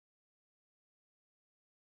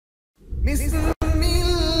بسم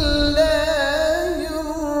الله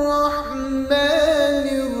الرحمن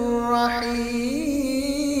الرحيم.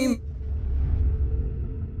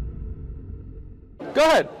 Go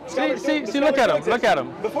ahead. See, look at him. Look at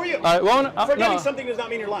him. Before you, no. forgetting something does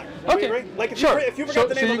not mean you're lying. Okay, like if sure. you forgot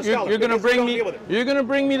the name of the scholar, you're going to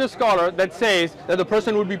bring me the scholar that says that the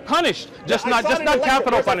person would be punished, just not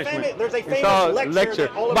capital punishment. There's a famous lecture.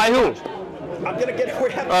 By who? I'm going to get it for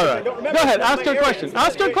you. All right. Go ahead. Ask your question.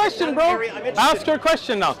 Ask your question, bro. Ask your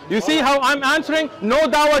question now. You see how I'm answering? No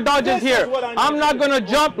dawah dodges here. I'm not going to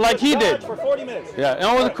jump like he did. For 40 minutes. Yeah. And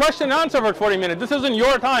it was a question and answer for 40 minutes. This isn't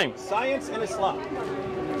your time. Science and Islam.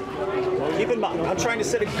 Keep in mind, I'm trying to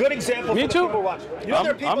set a good example for the people watching. You know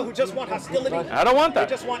there are people who just want hostility? I don't want that.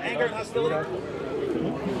 They just want anger and hostility?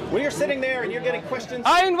 When you're sitting there and you're getting questions...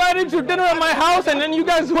 I invited you to dinner at my house and then you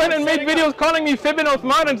guys went and made videos calling me Fibin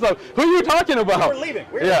Osman and stuff. Who are you talking about? We're leaving.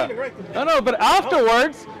 We're leaving right now. No, but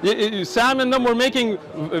afterwards, Sam and them were making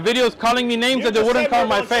videos calling me names that they wouldn't call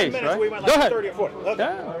my face, right? We went Go like ahead. 30 or 40. Okay.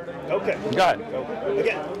 Yeah. Okay. Go ahead.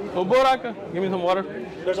 Again. Mubaraka, give me some water.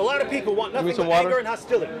 There's a lot of people who want nothing but anger and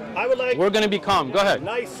hostility. I would like... We're going to be calm. Go ahead.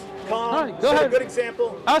 Nice, calm, right, go ahead. A good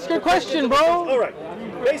example. Ask your question, bro. All right.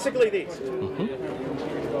 Basically these.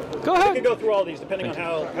 Go ahead. We can go through all these depending on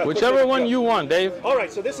how whichever one you want, Dave. All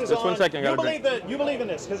right, so this is just on... 1 second. You believe in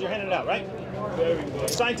this because you're handing it out, right?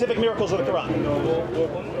 Scientific miracles of the Quran.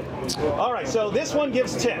 All right, so this one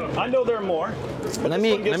gives 10. I know there are more. Let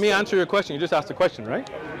me answer your question. You just asked a question, right?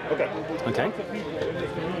 Okay. Okay.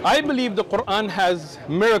 I believe the Quran has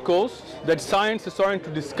miracles that science is starting to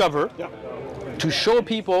discover to show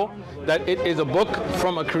people that it is a book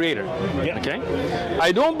from a creator. Yeah. Okay.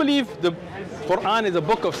 I don't believe the Quran is a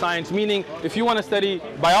book of science, meaning if you want to study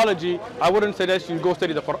biology, I wouldn't suggest you go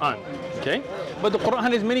study the Quran. Okay? But the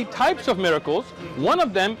Quran has many types of miracles. One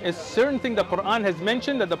of them is certain thing the Quran has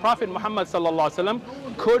mentioned that the Prophet Muhammad ﷺ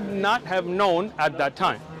could not have known at that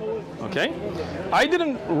time. Okay? I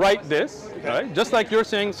didn't write this, right? Just like you're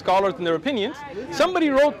saying scholars and their opinions. Somebody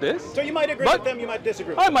wrote this. So you might agree with them, you might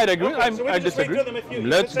disagree with them. I might agree. Okay, so I disagree.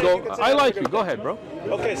 Let's go. I like you. Go ahead, bro.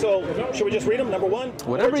 Okay, so should we just read them? Number one?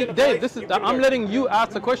 Whatever, Dave, I'm letting you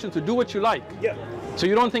ask the question to do what you like. Yeah. So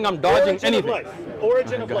you don't think I'm dodging anything.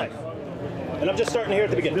 Origin of life. And I'm just starting here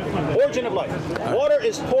at the beginning. Origin of life. Water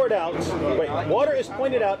is poured out. Water is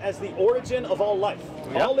pointed out as the origin of all life.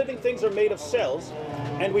 Yep. All living things are made of cells,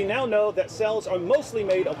 and we now know that cells are mostly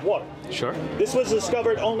made of water. Sure. This was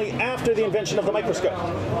discovered only after the invention of the microscope.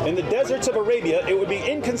 In the deserts of Arabia, it would be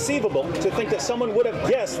inconceivable to think that someone would have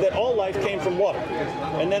guessed that all life came from water.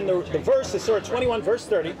 And then the verse is Surah 21, verse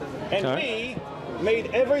 30, and we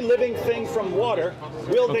made every living thing from water,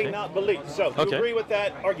 will they not believe? So, do you agree with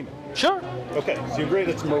that argument? Sure. Okay, so you agree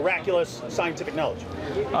that it's miraculous scientific knowledge?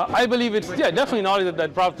 I believe it's, definitely knowledge that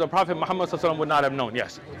the Prophet Muhammad ﷺ would not have known,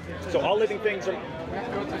 yes. So all living things are,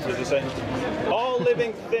 what does it say? All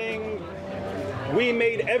living thing, we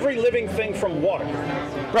made every living thing from water.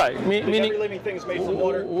 Right, meaning every living thing is made from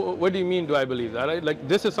water. What do you mean, do I believe that? Like,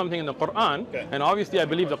 this is something in the Quran, and obviously I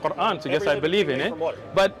believe the Quran, so yes, I believe in it.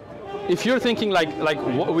 But if you're thinking like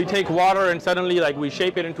we take water and suddenly like we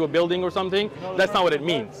shape it into a building or something, that's not what it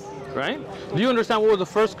means, right? Do you understand what was the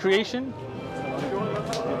first creation?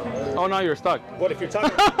 Oh, now you're stuck. What if you're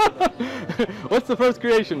talking? What's the first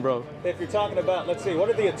creation, bro? If you're talking about, let's see, what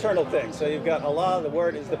are the eternal things? So you've got Allah. The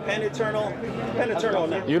word is the peneternal.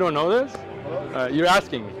 Now. You don't know this? You're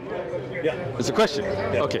asking me. Yeah. It's a question.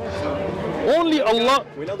 Yeah. Okay. Only Allah.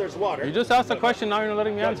 We know there's water. You just asked a question. Now you're not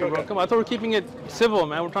letting me answer, bro. Come on. I thought we're keeping it civil,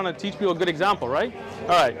 man. We're trying to teach people a good example, right? All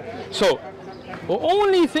right. So, the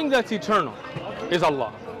only thing that's eternal is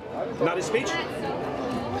Allah. Not his speech?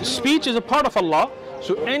 Speech is a part of Allah.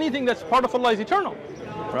 So anything that's part of Allah is eternal,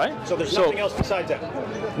 right? So there's nothing else besides that?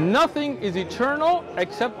 Nothing is eternal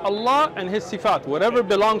except Allah and His sifat, whatever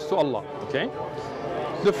belongs to Allah, okay?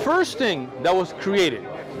 The first thing that was created,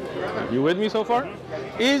 you with me so far,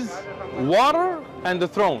 is water and the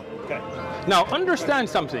throne. Okay. Now understand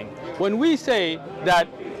something. When we say that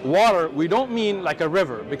water, we don't mean like a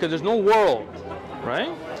river because there's no world,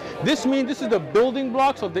 right? This means this is the building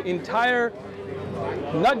blocks of the entire,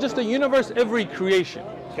 not just the universe, every creation.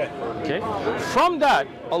 Okay. From that,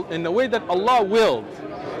 in the way that Allah willed,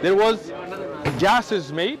 there was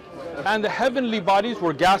gases made, and the heavenly bodies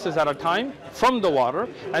were gases at a time from the water,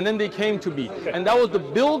 and then they came to be. And that was the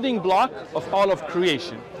building block of all of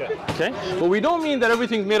creation. Okay. But we don't mean that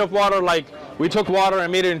everything's made of water like we took water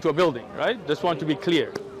and made it into a building, right? Just want to be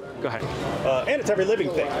clear. Go ahead. And it's every living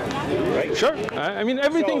thing, right? Sure. I mean,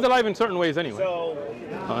 everything's alive in certain ways anyway. So,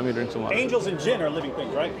 let me drink some water. Angels and jinn are living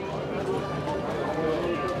things, right?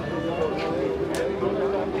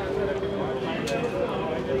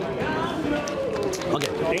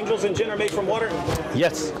 angels and jinn are made from water?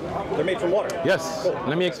 Yes. They're made from water. Yes. Cool.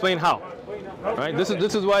 Let me explain how. All right. This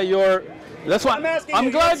is why you're. That's why I'm asking I'm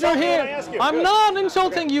you, glad you you're insult me when I here. ask you. I'm Good. not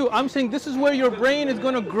insulting you. I'm saying this is where your brain is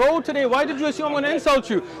going to grow today. Why did you assume I'm going to insult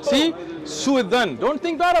you? See, su'adhan. Don't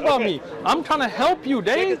think bad about Okay. me. I'm trying to help you,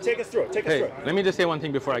 Dave. Take us through it. Take us Hey, through it. let me just say one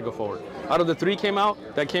thing before I go forward. Out of the three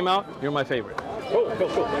that came out, you're my favorite. Cool.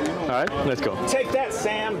 All right, let's go. Take that,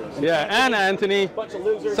 Sam. Yeah, and Anthony. Bunch of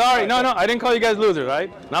losers. Sorry, no, I didn't call you guys losers,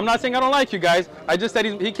 right? And I'm not saying I don't like you guys. I just said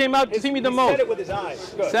he came out to see me the He most. said it with his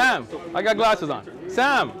eyes. Good. Sam, I got glasses on.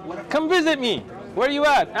 Sam, come visit me. Where are you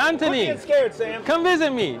at? Quit Anthony, being scared, Sam. come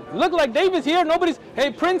visit me. Look, like David's here. Nobody's.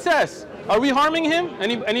 Hey, Princess, are we harming him?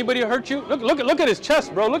 Anybody hurt you? Look at his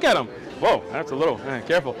chest, bro. Look at him. Whoa, that's a little.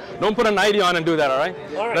 Careful. Don't put a nightie on and do that. All right.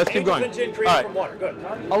 All right. Let's keep Angels going. and jinn All created right. from water. Good.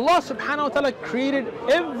 Allah subhanahu wa ta'ala created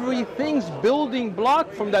everything's building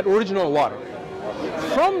block from that original water.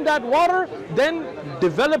 From that water, then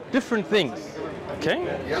developed different things. Okay?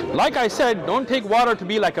 Like I said, don't take water to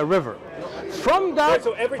be like a river. From that, Right,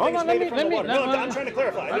 so everything's hold on, made from the water. No, I'm trying to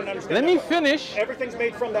clarify. I didn't understand. let that me part. finish. Everything's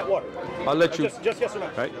made from that water. I'll let you. Just yes or no.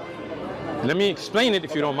 Right? Let me explain it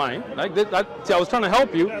if you don't mind. Like see, I was trying to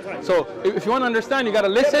help you. So if you want to understand, you got to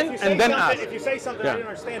Yeah, but listen if you say and then something- ask. If you say something Yeah. I didn't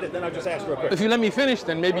understand it, then I'll just ask real quick. If you let me finish,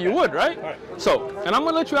 then maybe you would, right? All right. So, and I'm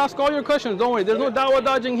gonna let you ask all your questions. Don't worry. There's no dawah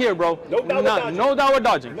dodging here, bro. No dawah dodging. No dawah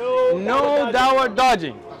dodging. No dawah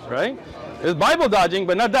dodging. Right? It's Bible dodging,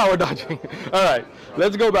 but not dawah dodging. All right.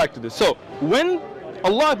 Let's go back to this. So, when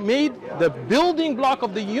Allah made the building block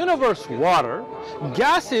of the universe water,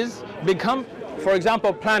 gases become, for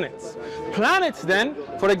example, planets. Planets then,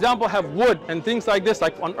 for example, have wood and things like this,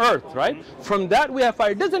 like on Earth, right? From that we have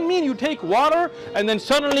fire. It doesn't mean you take water and then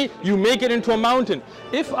suddenly you make it into a mountain.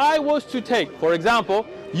 If I was to take, for example,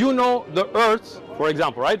 you know the Earth, for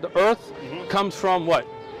example, right? The Earth comes from what?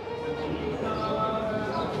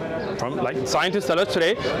 From, like scientists tell us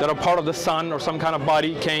today that a part of the sun or some kind of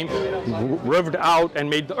body came, rived out and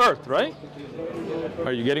made the Earth, right?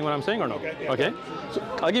 Are you getting what I'm saying or no? Okay. So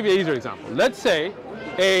I'll give you an easier example. Let's say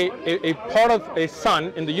a part of a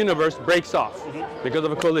sun in the universe breaks off because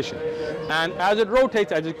of a collision. And as it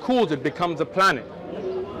rotates, as it cools, it becomes a planet.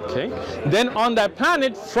 Okay. Then on that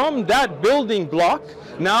planet, from that building block,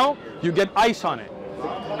 now you get ice on it.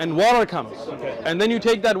 And water comes. And then you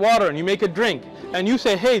take that water and you make a drink. And you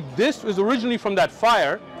say, hey, this was originally from that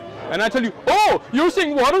fire. And I tell you, oh, you're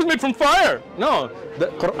saying water is made from fire. No, the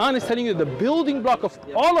Quran is telling you the building block of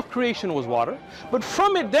all of creation was water. But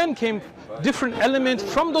from it then came different elements.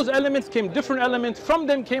 From those elements came different elements. From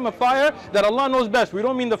them came a fire that Allah knows best. We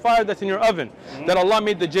don't mean the fire that's in your oven that Allah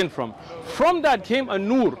made the jinn from. From that came a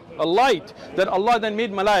nur, a light that Allah then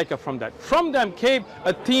made malaika from that. From them came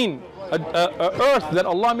a teen, a earth that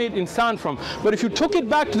Allah made insan from. But if you took it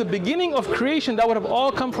back to the beginning of creation, that would have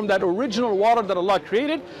all come from that original water that Allah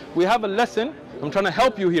created. We have a lesson. I'm trying to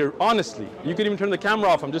help you here, honestly. You can even turn the camera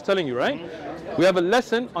off, I'm just telling you, right? We have a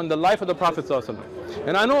lesson on the life of the Prophet ﷺ.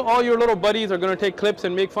 And I know all your little buddies are going to take clips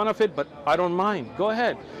and make fun of it, but I don't mind. Go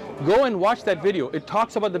ahead. Go and watch that video. It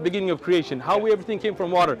talks about the beginning of creation, how everything came from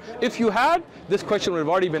water. If you had, this question would have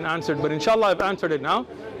already been answered, but inshallah I've answered it now.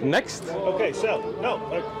 Next. Okay, so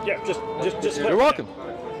yeah, just. You're welcome.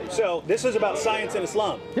 So this is about science and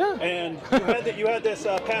Islam. Yeah. And you had this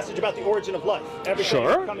passage about the origin of life. Everything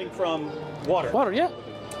Sure. coming from water. Water, yeah.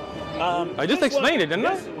 I just This one- explained it, didn't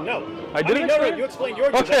I? this- No. I didn't No, explain it? you explained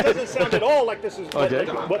yours. Okay. That doesn't sound at all like this is Okay.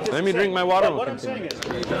 what this Let is me drink saying. my water But and what we'll I'm saying is,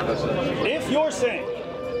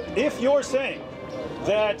 if you're saying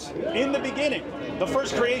that in the beginning, the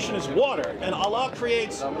first creation is water, and Allah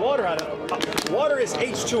creates water out of water is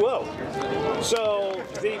H2O. So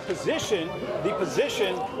the position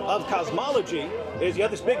of cosmology is you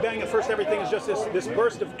have this Big Bang. At first, everything is just this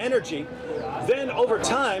burst of energy. Then over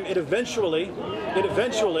time, it eventually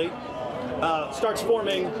starts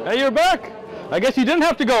forming. Hey, you're back. I guess you didn't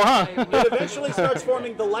have to go, huh? It eventually starts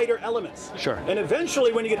forming the lighter elements. Sure. And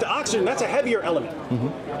eventually, when you get to oxygen, that's a heavier element.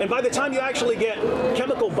 And by the time you actually get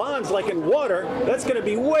chemical bonds like in water, that's going to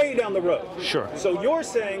be way down the road. Sure. So you're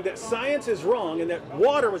saying that science is wrong and that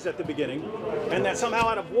water was at the beginning, and that somehow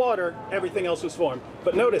out of water, everything else was formed.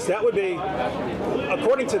 But notice, that would be,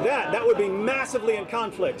 according to that would be massively in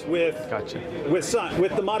conflict with Gotcha.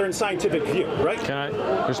 with the modern scientific view, right? Can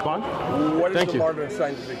I respond? What is Thank the you. modern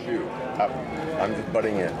scientific view? I'm just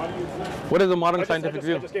butting in. What is the modern I scientific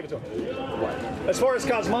view? just gave it to him. As far as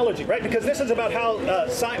cosmology, right? Because this is about how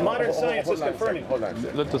modern science is confirming. Hold on a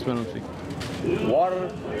second. Let this man speak. Water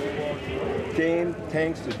came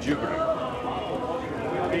thanks to Jupiter.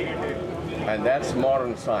 And that's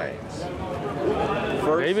modern science.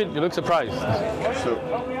 First, David, you look surprised. so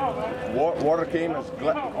water came as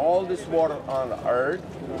all this water on Earth.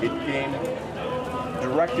 It came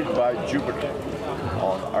directed by Jupiter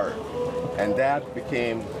on Earth, and that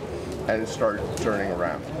became, and it started turning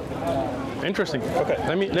around. Interesting. Okay.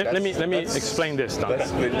 Let me That's- explain this. Now.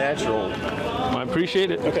 That's the natural. I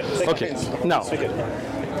appreciate it. Okay. Okay. Now, Speak it.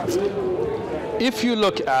 if you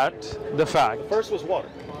look at the fact, First was water.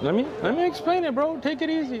 let me explain it, bro. Take it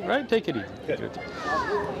easy, right? Take it easy. Good.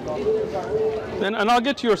 And I'll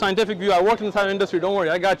get to your scientific view. I worked in the tire industry. Don't worry,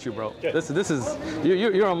 I got you, bro. Good. This is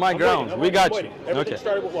you're on my I'm ground. waiting, I'm We waiting, got I'm you. waiting. Everything Okay.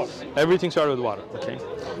 started with water. Everything started with water. Okay.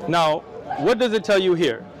 Now, what does it tell you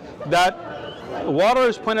here? That water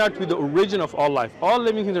is pointed out to be the origin of all life. All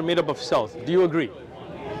living things are made up of cells. Do you agree?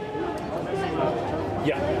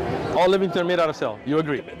 Yeah. All living things are made out of cells. You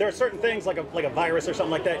agree? There are certain things like a virus or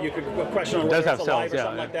something like that. You could question on It does whether have it's alive cells, or yeah,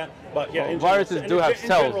 something yeah. like that. But yeah, Well, in general- viruses in- do have in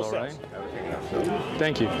cells, general, though, right? cells.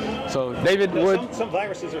 Thank you. So David No, Wood. some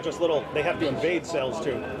viruses are just little. They have to invade cells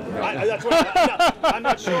too. That's what I'm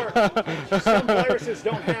not sure. Some viruses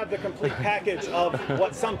don't have the complete package of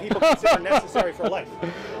what some people consider necessary for life.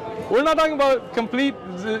 We're not talking about complete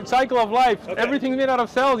cycle of life. Okay. Everything's made out of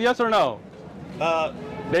cells, yes or no?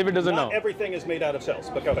 David doesn't Not know. everything is made out of cells,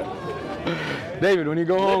 but go ahead. David, when you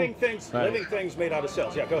go home, Living things made out of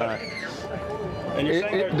cells. Yeah, go ahead. And you're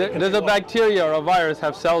saying does a bacteria or a virus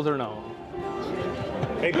have cells or no?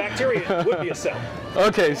 A bacteria would be a cell.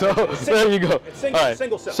 Okay, so there you go. It's single- All right.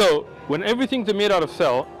 single cell. So when everything's made out of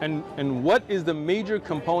cell, and what is the major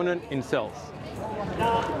component in cells?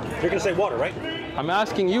 You're gonna say water, right? I'm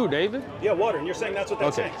asking you, David. Yeah, water, and you're saying that's what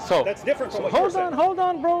that's Okay, saying. so That's different from what hold you're on, saying. hold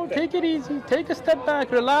on, bro. Take it easy. Take a step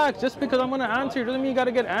back. Relax. Just because I'm gonna answer you doesn't mean you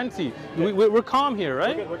gotta get antsy. We're calm here,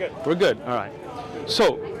 right? We're good. We're good. All right.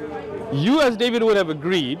 So you, as David, would have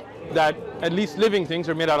agreed that at least living things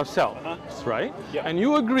are made out of cells, right? Yeah. And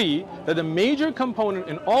you agree that the major component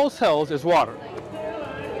in all cells is water.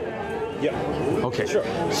 Yeah. Okay. Sure.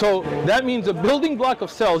 So that means the building block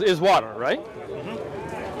of cells is water, right?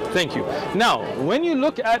 Thank you. Now, when you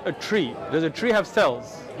look at a tree, does a tree have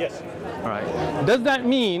cells? Yes. All right. Does that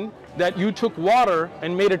mean that you took water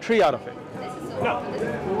and made a tree out of it? No.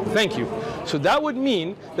 Thank you. So that would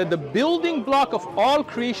mean that the building block of all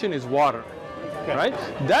creation is water, right?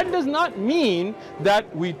 That does not mean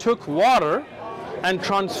that we took water and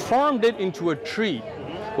transformed it into a tree.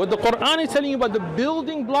 What the Quran is telling you about the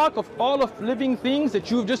building block of all of living things, that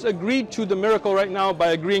you've just agreed to the miracle right now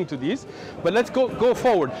by agreeing to these. But let's go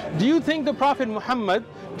forward. Do you think the Prophet Muhammad,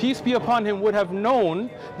 peace be upon him, would have known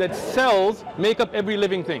that cells make up every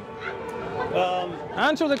living thing?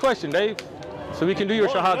 Answer the question, Dave, so we can do your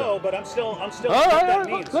Well, shahada. no, but I'm still All what right, that all right,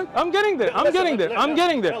 means. look, I'm getting there. I'm Listen, getting there. let- I'm no,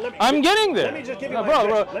 getting there. no, let me- I'm getting there. Let me just give you No, my bro,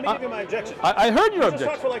 objection. bro, Let me give you my objection. I heard your Just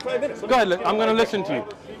talk objection. for like 5 minutes. Go ahead. I'm going to listen to you.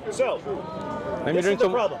 So, Let me this drink is the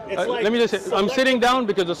some. problem. It's like let me just say, I'm selective- sitting down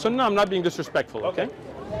because the sunnah. I'm not being disrespectful. Okay.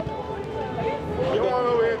 You want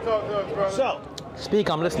over here and talk to us, brother? so Speak.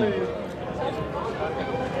 I'm listening.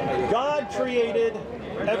 God created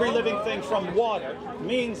every living thing from water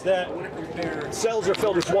means that cells are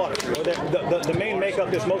filled with water, or that the main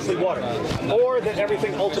makeup is mostly water, or that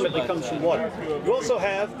everything ultimately comes from water. You also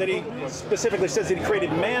have that he specifically says that he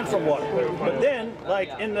created man from water. But then, like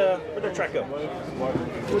in the where'd the track go?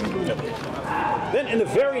 Then in the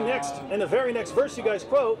very next verse you guys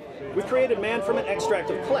quote, we created man from an extract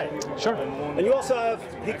of clay. Sure. And you also have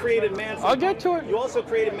he created man from I'll get to it. You also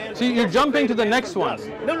created man. See, you you're also jumping to created the man next from one. dust.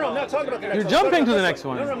 No, I'm not talking about the next You're one. I'm jumping talking to the about next this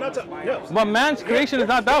one. No, I'm not talking. No. But man's creation is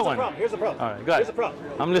not that Here's the one. problem. Here's the problem. All right, go ahead. Here's the problem.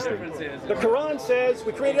 I'm listening. The Quran says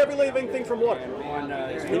we created every living thing from water.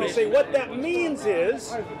 And you say what that means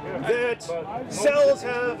is that cells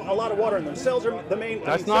have a lot of water in them. Cells are the main.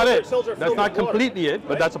 That's not it. Cells are That's filled not with water, completely it,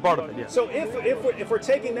 but right? that's a part of it. Yeah. So if we're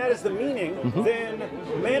taking that as the meaning, then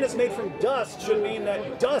man is made from dust should mean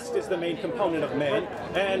that dust is the main component of man,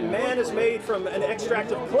 and man is made from an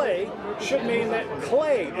extract of clay should mean that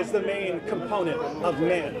clay is the main component of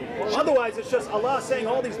man. Otherwise, it's just Allah saying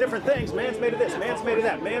all these different things. Man's made of this, man's made of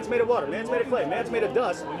that, man's made of water, man's made of clay, man's made of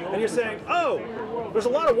dust, and you're saying, oh, there's a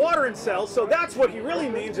lot of water in cells, so that's what he really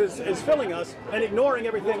means is filling us and ignoring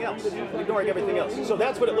everything else. Ignoring everything else. So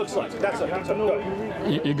that's what it looks like. That's it. So, go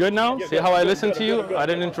ahead. You good now? See how I listened to you? I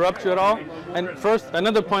didn't interrupt you at all. And first,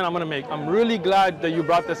 another point I'm going to make. I'm really glad that you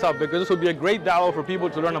brought this up because this will be a great dawah for people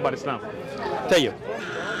to learn about Islam. Tell you.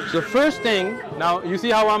 So the first thing, now you see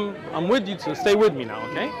how I'm with you, so stay with me now,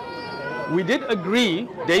 okay? We did agree,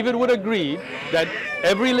 David would agree, that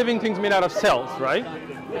every living thing's made out of cells, right?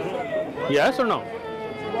 Yes or no?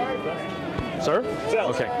 Sir?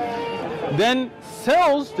 Cells. Okay. then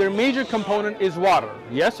cells, their major component is water.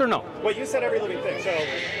 Yes or no? Well, you said every living thing, so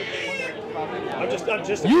I'm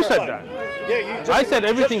just. You said that. Yeah, you. Just, I said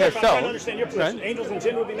everything has I'm trying cells, to understand your position. right? Angels and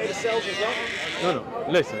jinn would be made of cells as well.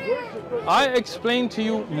 No. Listen. I explained to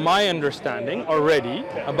you my understanding already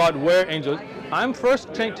about where angels. I'm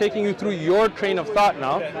first taking you through your train of thought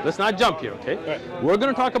now. Let's not jump here, okay? Right. We're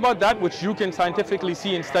going to talk about that which you can scientifically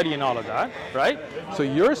see and study and all of that, right? So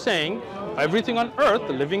you're saying everything on Earth,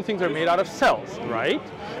 the living things are made out of cells, right?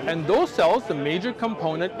 And those cells, the major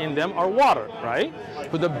component in them are water, right?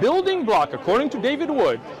 So the building block, according to David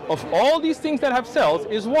Wood, of all these things that have cells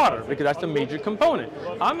is water, because that's the major component.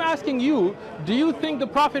 I'm asking you, do you think the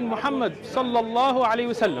Prophet Muhammad sallallahu alaihi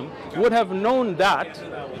wasallam would have known that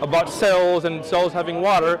about cells and cells having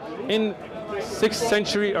water in 6th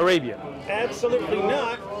century Arabia? Absolutely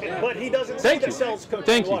not. But he doesn't say that cells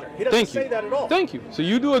contain water. He doesn't say that at all. Thank you. So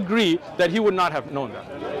you do agree that he would not have known that?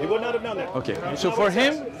 He would not have known that. Okay. So for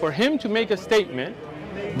him to make a statement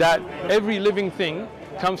that every living thing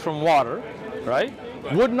comes from water, right,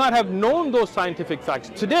 would not have known those scientific facts.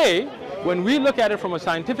 Today, when we look at it from a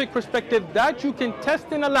scientific perspective, that you can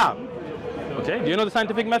test in a lab. Okay. Do you know the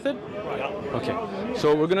scientific method? No. Okay.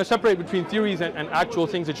 So we're going to separate between theories and actual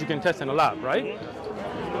things that you can test in a lab, right?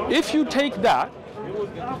 If you take that,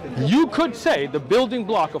 you could say the building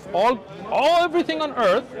block of everything on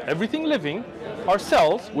Earth, everything living, are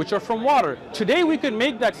cells which are from water. Today we could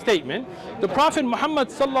make that statement. The Prophet Muhammad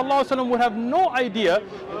sallallahu alaihi wasallam would have no idea,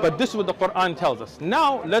 but this is what the Quran tells us.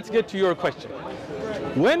 Now let's get to your question.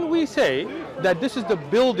 When we say that this is the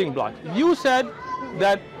building block, you said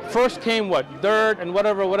that first came what? Dirt and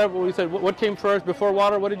whatever we said. What came first before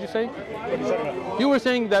water? What did you say? You were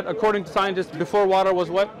saying that according to scientists, before water was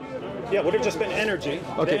what? Yeah, would have just been energy.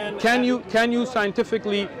 Okay. Can you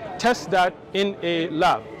scientifically test that in a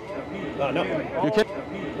lab? No. You can.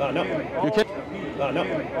 No. You can. No.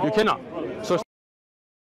 You cannot. So it's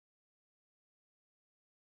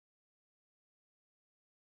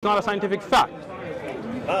not a scientific fact.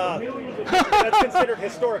 That's considered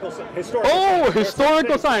historical. Oh,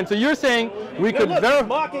 historical science. So you're saying we could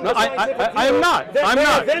verify? No, I am not.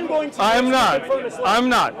 I'm not. I'm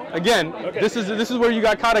not. Again, okay. This is where you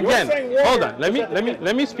got caught again. Hold on.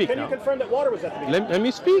 Let me speak now. Can you confirm that water was at the beginning? Let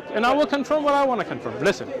me speak, and I will confirm what I want to confirm.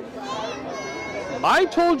 Listen. I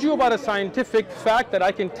told you about a scientific fact that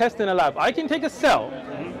I can test in a lab. I can take a cell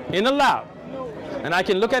in a lab, and I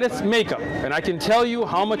can look at its makeup, and I can tell you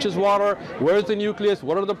how much is water, where's the nucleus,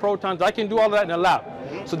 what are the protons. I can do all that in a lab.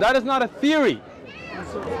 So that is not a theory.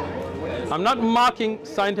 I'm not mocking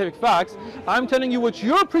scientific facts. I'm telling you what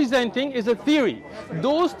you're presenting is a theory.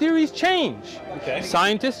 Those theories change. Okay.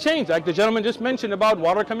 Scientists change, like the gentleman just mentioned about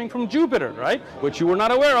water coming from Jupiter, right? Which you were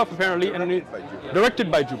not aware of apparently, and directed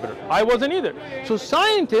by Jupiter. I wasn't either. So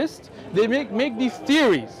scientists, they make these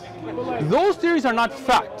theories. Those theories are not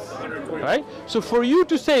facts, right? So for you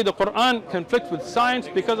to say the Quran conflicts with science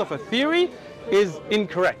because of a theory is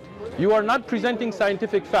incorrect. You are not presenting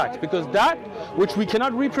scientific facts, because that which we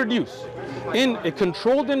cannot reproduce in a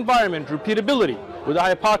controlled environment, repeatability, with a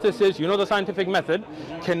hypothesis, you know the scientific method,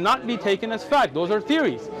 cannot be taken as fact. Those are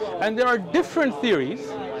theories. And there are different theories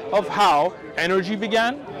of how energy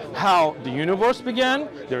began, how the universe began.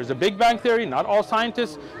 There's a Big Bang theory. Not all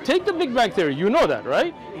scientists take the Big Bang theory. You know that,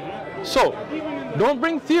 right? So don't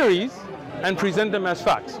bring theories and present them as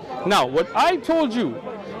facts. Now, what I told you,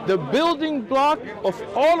 the building block of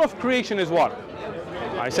all of creation is water.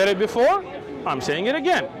 I said it before, I'm saying it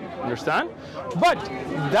again. Understand? But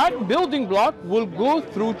that building block will go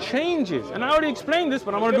through changes. And I already explained this,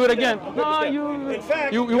 but I'm going to do it again. No,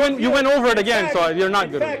 you went over it again, so you're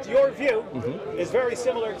not good. In fact, your view is very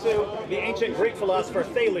similar to the ancient Greek philosopher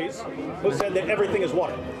Thales, who said that everything is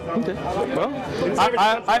water. Okay. Well,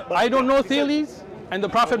 I don't know Thales, and the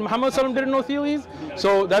Prophet Muhammad didn't know Thales,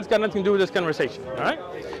 so that's got nothing to do with this conversation. All right?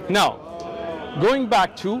 Now, going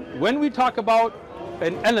back to when we talk about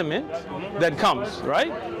an element that comes,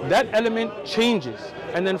 right? That element changes.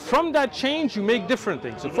 And then from that change, you make different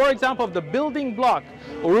things. So for example, if the building block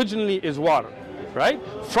originally is water, right?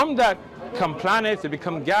 From that come planets, they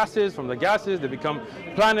become gases. From the gases, they become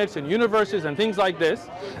planets and universes and things like this.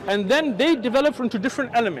 And then they develop into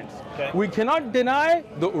different elements. Okay. We cannot deny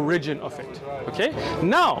the origin of it, okay?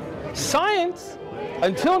 Now, science,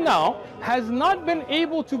 until now, has not been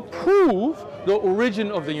able to prove the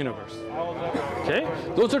origin of the universe. Okay?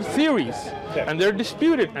 Those are theories, and they're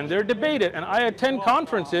disputed, and they're debated, and I attend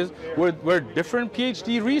conferences where different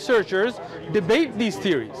PhD researchers debate these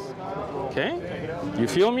theories. Okay? You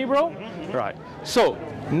feel me, bro? Right. So,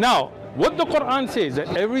 now, what the Quran says,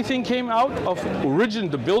 that everything came out of origin,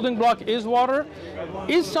 the building block is water,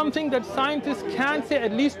 is something that scientists can say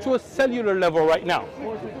at least to a cellular level right now.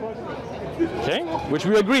 Okay, which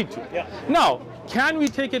we agreed to. Yeah. Now, can we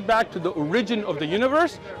take it back to the origin of the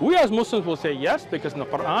universe? We as Muslims will say yes, because in the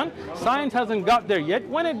Quran, science hasn't got there yet.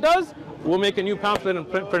 When it does, we'll make a new pamphlet and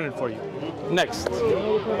print it for you. Next.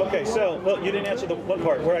 Okay, so, well, you didn't answer the one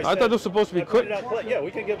part where I said... I thought this was supposed to be quick. Yeah,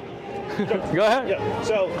 we can give... Go ahead. Yeah,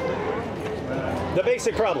 so, the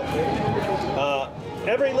basic problem.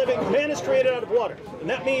 Every living man is created out of water, and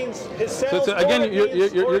that means his cells... So again,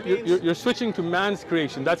 you're switching to man's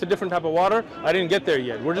creation. That's a different type of water. I didn't get there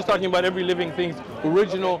yet. We're just talking about every living thing's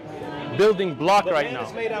original building block right now. Man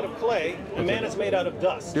is made out of clay, and man is made out of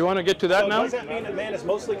dust. Do you want to get to that So now? does that mean that man is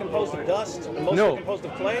mostly composed of dust and mostly composed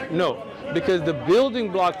of clay? No, because the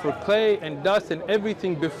building block for clay and dust and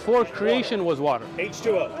everything before creation was water.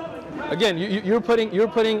 H2O. Again, you're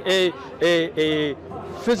putting a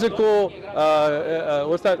physical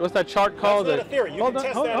what's that chart called? That's not a theory. You can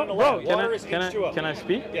test that in the lab. Water is H2O. Can I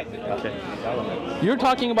speak? Yeah. Okay. You're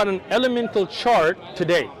talking about an elemental chart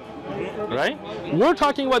today, right? We're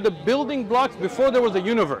talking about the building blocks before there was a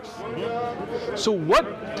universe. So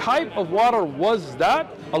what type of water was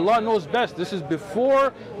that? Allah knows best. This is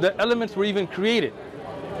before the elements were even created,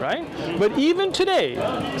 right? But even today,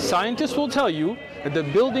 scientists will tell you that the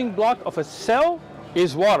building block of a cell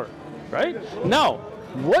is water, right? Now,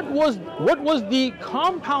 what was the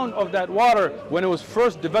compound of that water when it was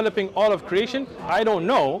first developing all of creation? I don't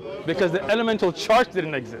know, because the elemental charts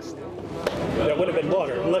didn't exist. That would have been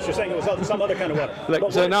water, unless you're saying it was some other kind of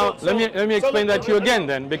water. So now let me explain that to you again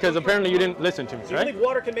then, because apparently you didn't listen to me, So you right? think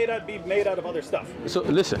water can be made out of other stuff? So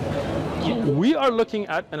listen, we are looking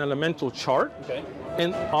at an elemental chart Okay.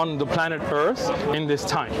 on the planet Earth in this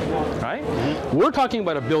time, right? We're talking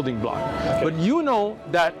about a building block, but you know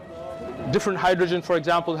that different hydrogen, for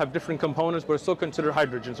example, have different components, but are still considered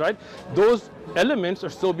hydrogens, right? Those elements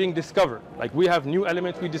are still being discovered. Like we have new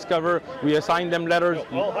elements we discover, we assign them letters.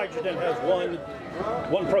 No, all hydrogen has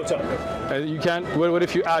one proton. You can't. What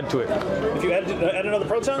if you add to it? If you add another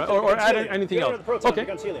proton, Right? Or it's add helium. anything You add else? another proton, it Okay.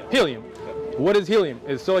 becomes helium. Helium. What is helium?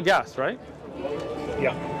 It's still a gas, right?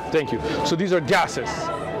 Yeah. Thank you. So these are gases,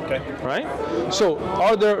 Okay. right? So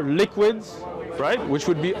are there liquids, right, which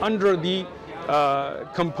would be under the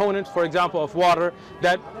components, for example, of water,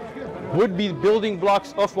 that would be building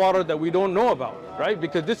blocks of water that we don't know about, right?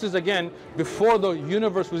 Because this is, again, before the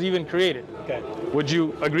universe was even created. Okay. Would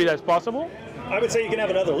you agree that's possible? I would say you can have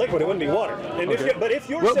another liquid. It wouldn't be water. And Okay. but if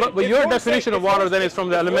you're Well, saying, but if your you're definition saying- of water then is from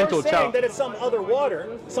the elemental You're saying chart. that it's some other water,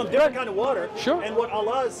 some different kind of water. Sure. And what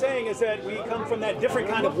Allah is saying is that we come from that different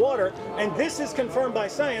kind of water, and this is confirmed by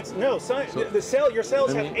science. No, science. Your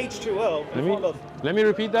cells have H2O in the form of. Let me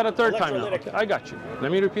repeat that a third time now. electrolytic. Okay, I got you. Let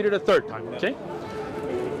me repeat it a third time, okay?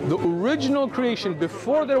 The original creation,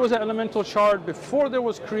 before there was an elemental chart, before there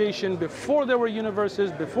was creation, before there were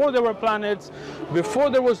universes, before there were planets,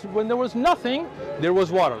 when there was nothing, there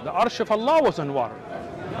was water. The Arsh of Allah was on water,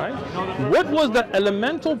 right? What was the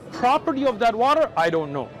elemental property of that water? I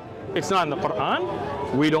don't know. It's not in the Quran.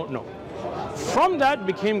 We don't know. From that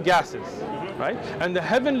became gases, right? And the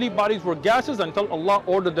heavenly bodies were gases until Allah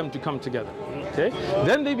ordered them to come together, okay?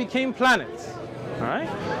 Then they became planets. All right?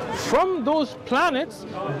 From those planets,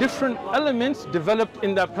 different elements developed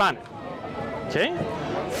in that planet. Okay?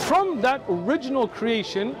 From that original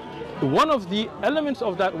creation, one of the elements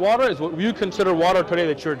of that water is what you consider water today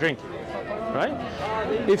that you're drinking. Right?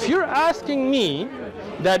 If you're asking me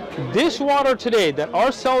that this water today that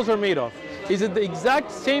our cells are made of, is it the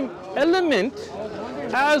exact same element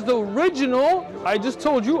as the original? I just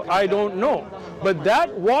told you I don't know. But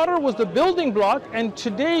that water was the building block, and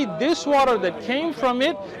today this water that came from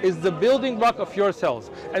it is the building block of your cells.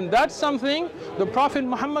 And that's something the Prophet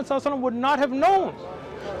Muhammad ﷺ would not have known.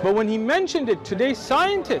 But when he mentioned it, today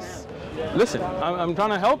scientists, listen, I'm trying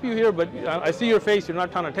to help you here, but I see your face, you're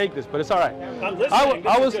not trying to take this, but it's all right. I'm listening.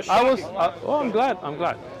 I'm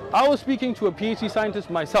glad. I was speaking to a PhD scientist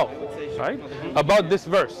myself, right, about this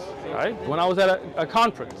verse, right, when I was at a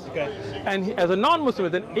conference. Okay. And as a non-Muslim,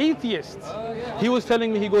 as an atheist, he was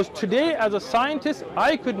telling me, he goes, today as a scientist,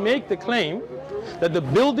 I could make the claim that the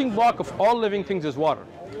building block of all living things is water.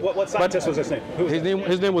 What scientist was his name? Who was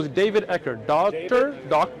His name was David Eckert. Dr.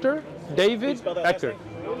 David spell that last Eckert.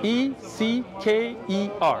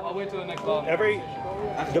 E-C-K-E-R.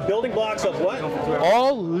 The building blocks of what?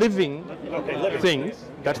 All living things.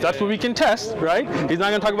 That's what we can test, right? He's not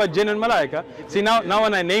going to talk about jinn and malaika. See, now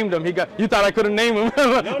when I named him, you thought I couldn't name him.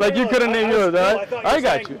 Like you couldn't name yours, all right? I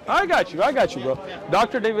got you, bro.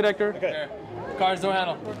 Dr. David Eckert. Okay. Car's door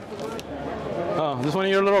handle. Oh, is this one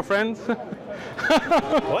of your little friends?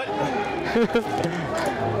 What?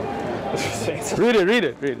 Read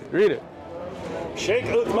it. Sheikh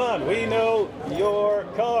Uthman, we know your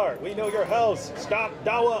car. We know your house. Stop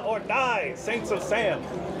dawah or die. Saints of Sam.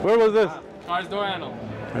 Where was this? Car's door handle.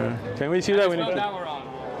 Can we see that? We need Spelled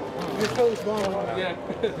to. that wrong. Yeah.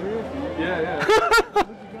 yeah.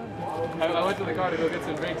 I went to the car to go get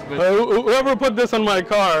some drinks, but Whoever put this on my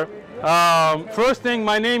car, first thing,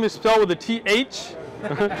 my name is spelled with a TH.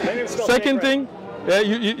 Second thing,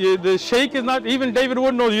 the Sheikh is not, even David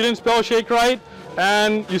Wood knows you didn't spell Sheikh right,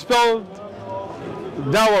 and you spelled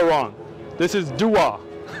Dawah wrong. This is Dua.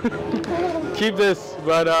 Keep this,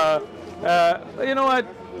 but you know what?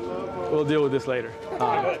 We'll deal with this later.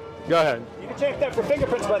 Go ahead. You can check that for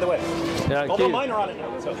fingerprints, by the way. Yeah, Although keep- mine are on it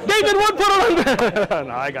now. So. David Wood put it on there.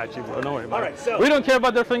 No, I got you, bro. Don't worry about All it. right, so- we don't care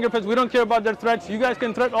about their fingerprints. We don't care about their threats. You guys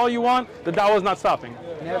can threat all you want. The Dawah's not stopping.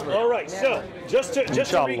 All right, so just to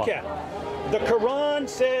Inshallah. recap, the Quran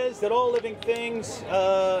says that all living things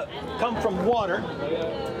come from water.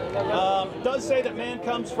 It does say that man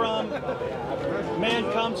comes from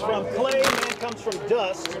clay, man comes from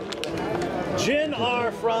dust. Jinn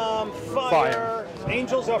are from fire,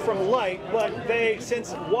 angels are from light, but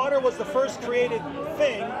since water was the first created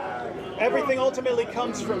thing, everything ultimately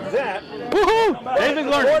comes from that. Woohoo! David's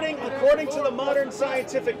learning. According to the modern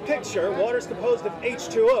scientific picture, water is composed of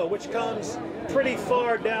H2O, which comes pretty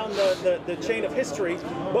far down the chain of history.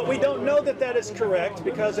 But we don't know that that is correct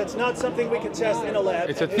because it's not something we can test in a lab.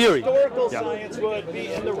 It's a theory. Historical Yeah. science would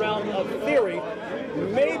be in the realm of theory.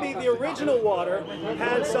 Maybe the original water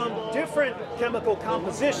had some different chemical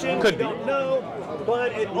composition. Could we be. don't know,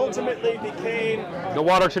 but it ultimately became The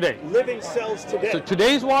water today. living cells today. So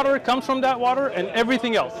today's water comes from that water and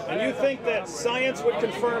everything else. And you think that science would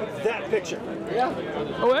confirm that picture?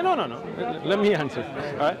 Oh, no. Let me answer.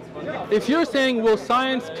 All right. If you're saying, will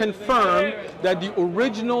science confirm that the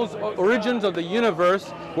origins of the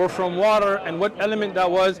universe were from water and what element that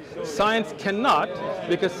was, science cannot,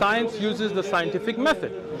 because science uses the scientific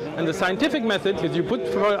method. And the scientific method is you put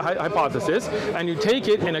forward a hypothesis and you take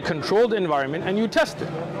it in a controlled environment and you test it,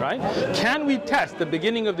 right? Can we test the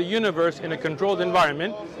beginning of the universe in a controlled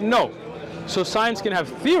environment? No. So science can have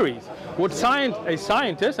theories. What a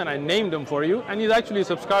scientist, and I named him for you, and he's actually a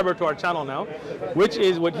subscriber to our channel now, which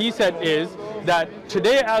is what he said is that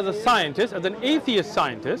today as a scientist, as an atheist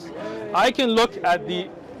scientist, I can look at the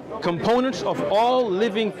components of all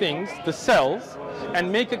living things, the cells,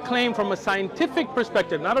 and make a claim from a scientific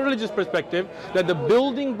perspective, not a religious perspective, that the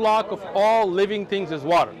building block of all living things is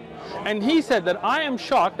water. And he said that I am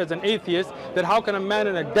shocked as an atheist that how can a man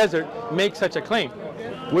in a desert make such a claim?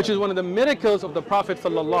 Which is one of the miracles of the Prophet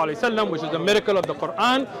ﷺ, which is the miracle of the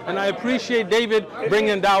Quran, and I appreciate David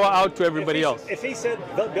bringing dawah out to everybody else. If he said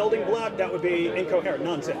the building block, that would be incoherent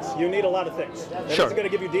nonsense. You need a lot of things. That Sure. isn't going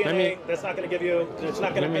to give you DNA. That's not going to give you. It's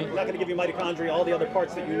not going Let to me- not going to give you mitochondria. All the other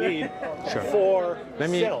parts that you need Sure. for Let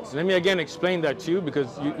me cells. again explain that to you,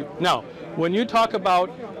 because now when you talk about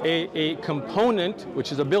a component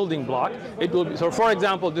which is a building block, it will be, so for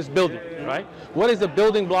example, this building, right? What is the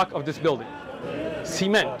building block of this building?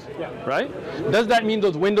 Cement, right? Does that mean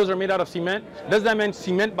those windows are made out of cement? Does that mean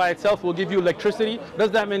cement by itself will give you electricity?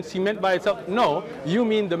 Does that mean cement by itself? No, you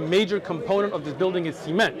mean the major component of this building is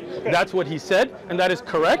cement. That's what he said, and that is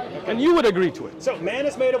correct, and you would agree to it. So man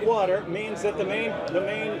is made of water means that the main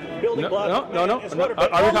building block of man is water.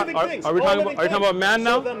 But Are all we living things, talking all living about things. man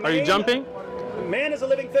now? So the Are you main- jumping? Man is a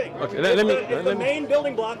living thing. Okay, If let me- the let me- main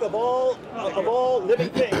building block of all living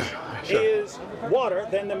things Sure. is water,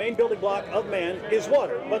 then the main building block of man is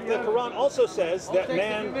water. But the Quran also says that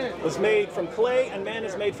man was made from clay and man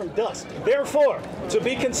is made from dust. Therefore, to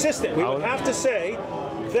be consistent, we would have to say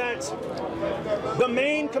that the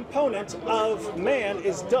main component of man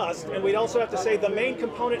is dust, and we'd also have to say the main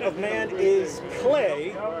component of man is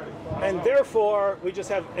clay, and therefore we just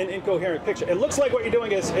have an incoherent picture. It looks like what you're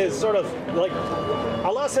doing is sort of like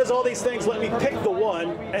Allah says all these things, let me pick the one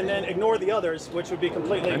and then ignore the others, which would be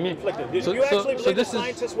completely conflicted. Do you actually believe that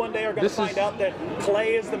scientists one day are going to find out that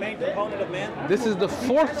clay is the main component of man? This is the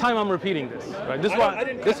fourth time I'm repeating this. Right? This is I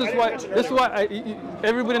didn't catch it earlier.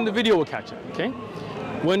 Everybody in the video will catch it. Okay.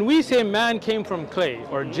 When we say man came from clay,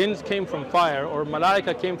 or jinns came from fire, or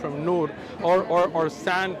malaika came from nur, or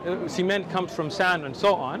sand, cement comes from sand, and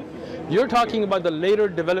so on, you're talking about the later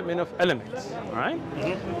development of elements, all right?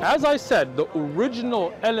 As I said, the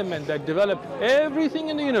original element that developed everything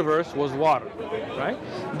in the universe was water, right?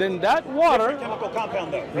 Then that water, Chemical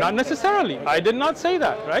compound, though. Right? not necessarily. I did not say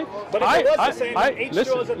that, right? But if it was the same, then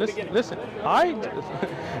H2O is at the beginning. Listen.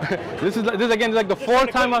 This is again like the Just fourth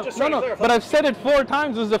trying time. to clarify. But I've said it 4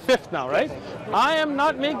 times. This is the 5th now, right? I am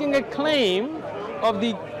not making a claim of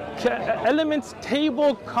the elements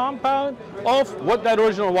table compound of what that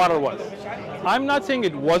original water was. I'm not saying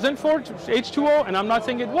it wasn't for H2O, and I'm not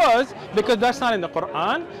saying it was, because that's not in the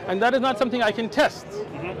Quran, and that is not something I can test.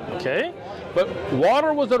 Okay? But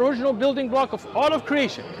water was the original building block of all of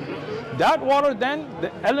creation. That water, then,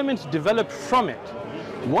 the elements developed from it.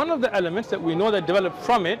 One of the elements that we know that developed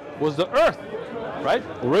from it was the earth, right?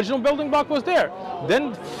 Original building block was there.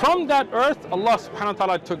 Then from that earth, Allah subhanahu wa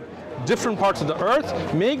ta'ala took different parts of the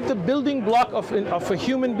earth, make the building block of a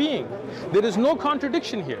human being. There is no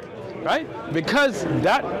contradiction here, right? Because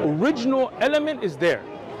that original element is there.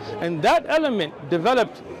 And that element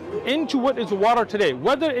developed into what is water today.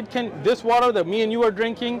 Whether it can, this water that me and you are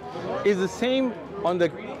drinking is the same on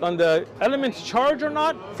the element's charge or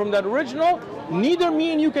not from that original, neither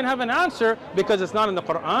me and you can have an answer because it's not in the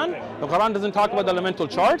Quran. The Quran doesn't talk about the elemental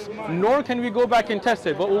charts, nor can we go back and test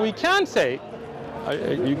it. But what we can say,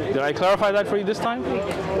 did I clarify that for you this time?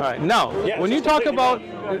 All right. Now, when you talk about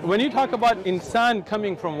insan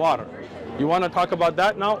coming from water, you want to talk about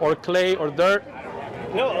that now, or clay, or dirt?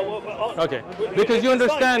 No. Okay. Because you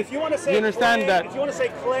understand. If you want to say you understand clay, that. if you want to say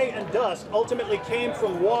clay and dust ultimately came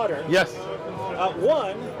from water. Yes.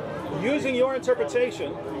 One, using your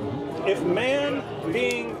interpretation, if man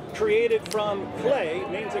being created from clay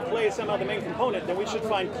means that clay is somehow the main component, then we should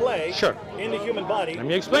find clay in the human body. Let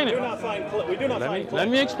me explain it. We do not find clay. Let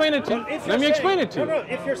me explain it to you. Let me explain it to you. No,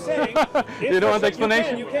 if you're saying... You don't want the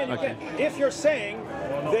explanation? You can. If you're saying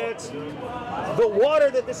that the water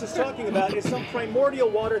that this is talking about is some primordial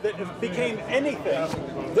water that became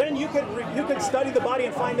anything, then you could study the body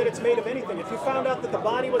and find that it's made of anything. If you found out that the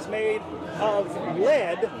body was made of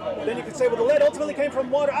lead, then you could say, well, the lead ultimately came from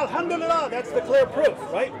water. Alhamdulillah, that's the clear proof,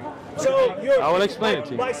 right? So I will explain it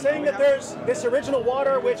to you. By saying that there's this original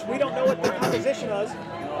water, which we don't know what the composition is,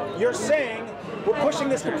 you're saying we're pushing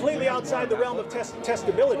this completely outside the realm of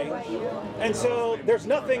testability, and so there's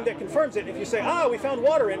nothing that confirms it. If you say, we found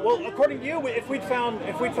water in, well, according to you, if we'd found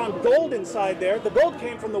gold inside there, the gold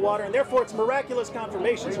came from the water, and therefore it's miraculous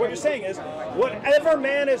confirmation. So what you're saying is, whatever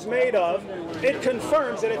man is made of, it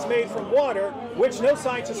confirms that it's made from water, which no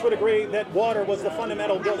scientist would agree that water was the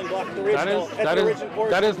fundamental building block of the original.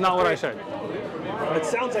 That is not what I said. It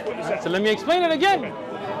sounds like what you said. So let me explain it again.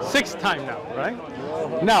 6th time now,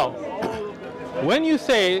 right? Now, when you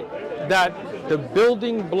say that the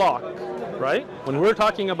building block, right? When we're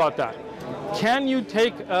talking about that, can you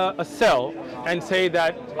take a cell and say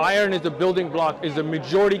that iron is the building block, is the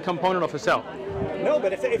majority component of a cell? No,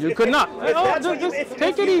 but if you could not.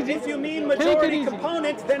 Take it easy. If you mean majority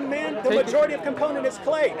component, then the majority of component is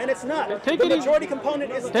clay, and it's not. The majority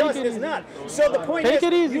component is dust, is not. So the point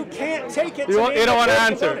is, you can't take it. You don't want to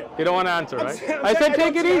answer. You don't want to answer, right? I said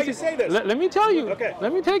take it easy. Let me tell you. Okay.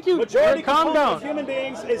 Let me take you. Majority calm down. of human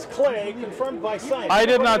beings is clay, confirmed by science. I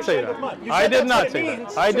did not say that. I did not say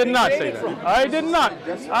that. I did not say that. I did not.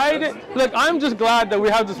 I did. Look, I'm just glad that we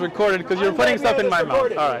have this recorded because you're putting stuff in my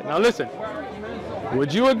mouth. All right, now listen.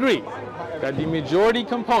 Would you agree that the majority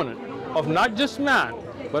component of not just man,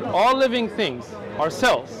 but all living things are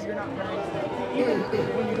cells?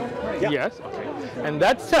 Yeah. Yes. Okay. And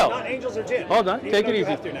that cell. Not angels or jinn. Hold on. Take it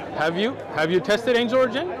easy. Have you tested angel or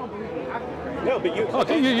jinn? No, but you.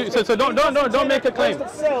 Okay. So don't make a claim.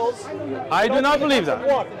 Cells. I do not believe that.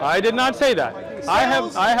 I did not say that. I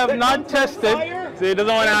have not tested. See, he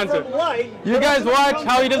doesn't want to answer. You guys watch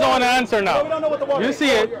how he doesn't want to answer now. You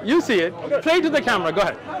see it. You see it. Play to the camera. Go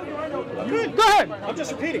ahead. Go ahead. I'm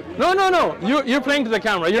just repeating. No. You're playing to the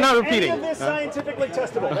camera. You're not repeating. Any of this scientifically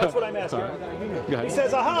testable? That's what I'm asking. Go ahead. He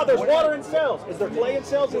says, "Aha! There's water in cells. Is there clay in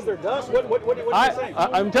cells? Is there dust? What are you saying?"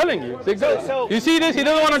 I'm telling you. You see this? He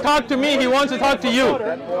doesn't want to talk to me. He wants to talk to you.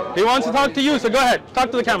 He wants to talk to you. So go ahead.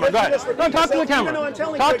 Talk to the camera. Go ahead. No, talk to the camera.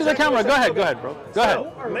 Talk to the camera. Go ahead. Go ahead, bro. Go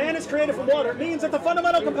ahead. Man is created from water. It means that the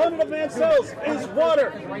fundamental component of man's cells is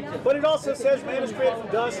water. But it also says man is created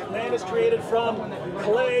from dust. Man is created from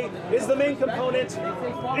clay. Is the main component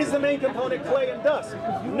clay and dust?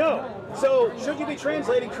 No. So should you be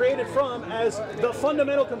translating created from as the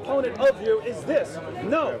fundamental component of you is this?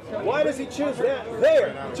 No. Why does he choose that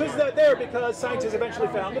there? He chooses that there because scientists eventually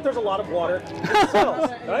found that there's a lot of water in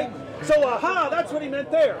cells, right? So, aha, that's what he meant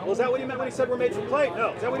there. Well, is that what he meant when he said we're made from clay?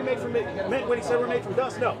 No. Is that what he meant when he said we're made from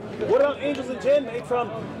dust? No. What about angels and jinn made from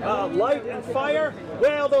light and fire?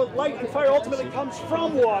 Well, the light and fire ultimately comes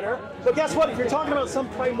from water. But guess what? If you're talking about some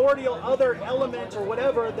primordial other element or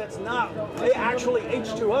whatever that's not actually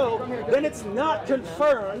H2O, then it's not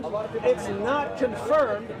confirmed. It's not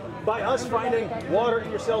confirmed by us finding water in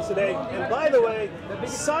your cells today. And by the way,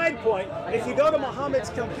 side point, if you go to Muhammad's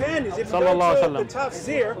companions, if you go to the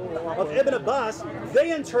tafsir of Ibn Abbas,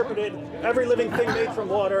 they interpreted every living thing made from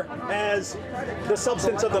water as the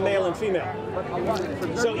substance of the male and female.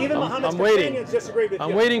 So even Muhammad's companions disagree with you.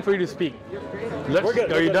 I'm waiting for you to speak. We're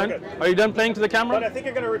good. Are you done? Are you done playing to the camera? But I think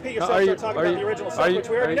you're going to repeat yourself and start talking about the original stuff, which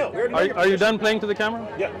we already know. Are you done playing to the camera?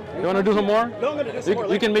 Yeah. You want to do some more? No, I'm going to do some more.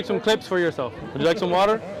 You can make some clips for yourself. Would you like some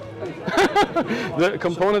water? The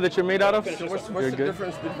component that you're made out of? So what's the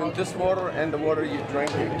difference between this water and the water you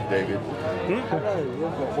drink, David?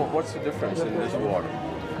 What's the difference in this water?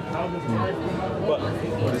 What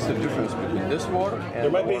is the difference between this water and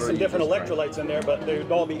there might be water some you different just drank? electrolytes in there, but they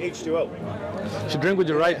would all be H2O. You should drink with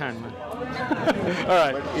your right hand, man. All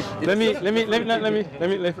right. Let me.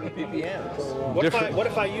 ppms. What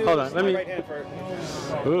if I use Hold on, let my me- right hand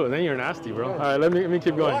for? Ooh, then you're nasty, bro. All right, let me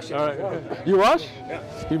keep going. Wash it. All right. You wash? Yeah.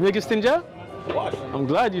 You make istinja? Wash. I'm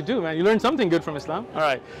glad you do, man. You learned something good from Islam. All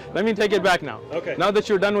right. Let me take it back now. Okay. Now that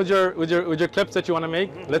you're done with your clips that you want to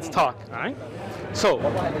make, let's talk. All right. So,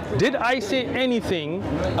 did I say anything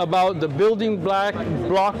about the building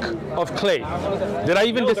block of clay? Did I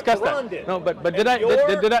even No, the discuss Quran that? did. No, but And did I?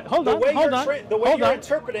 Did I? Hold the on, way hold you're on, the way hold you're on.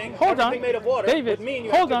 interpreting Hold on, everything made of water David. would mean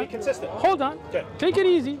you Hold have on. to be consistent. Hold on. Okay. Take it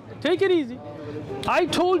easy. Take it easy. I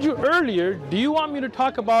told you earlier, do you want me to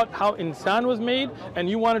talk about how insan was made? And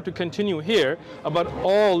you wanted to continue here about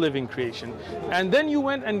all living creation. And then you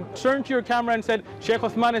went and turned to your camera and said, Sheikh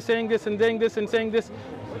Uthman is saying this and saying this and saying this.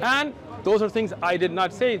 And those are things I did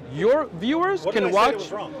not say. Your viewers What did can I say that watch.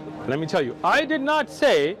 was wrong? Let me tell you, I did not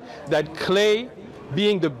say that clay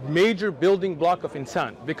being the major building block of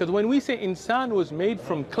insan, because when we say insan was made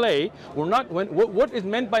from clay, we're not. What is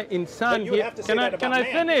meant by insan But you would here? have to say that Can about I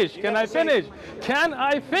man. finish? You Can have I to say- finish? Can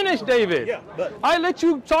I finish, David? Yeah, but- I let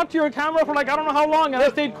you talk to your camera for like I don't know how long, and I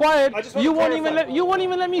stayed quiet. I just want You to won't even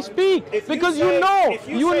clarify. let me speak If you because say- you know if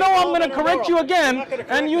you say I'm all going to men are correct you moral, again, you're not gonna and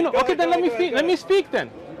correct you me. know. Go Okay, ahead, then go let me ahead, speak. go Let me ahead. speak then.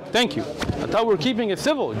 Thank you. I thought we were keeping it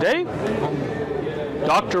civil, Dave.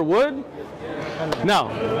 Dr. Wood. Now,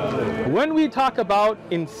 when we talk about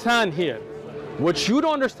insan here, what you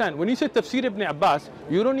don't understand, when you say Tafsir Ibn Abbas,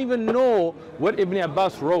 you don't even know what Ibn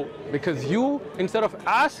Abbas wrote, because you, instead of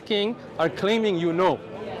asking, are claiming you know,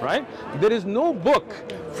 right? There is no book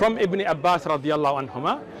from Ibn Abbas radiallahu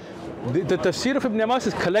anhuma. The Tafsir of Ibn Abbas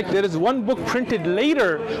is collected. There is one book printed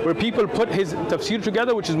later where people put his Tafsir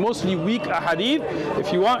together, which is mostly weak ahadith.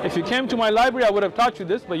 If you came to my library, I would have taught you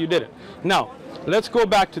this, but you didn't. Now, let's go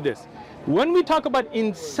back to this. When we talk about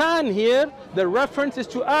insan here, the reference is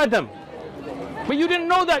to Adam. But you didn't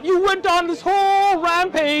know that. You went on this whole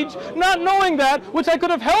rampage not knowing that, which I could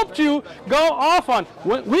have helped you go off on.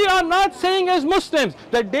 We are not saying as Muslims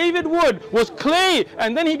that David Wood was clay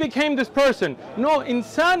and then he became this person. No,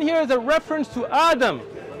 insan here is a reference to Adam.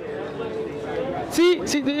 See,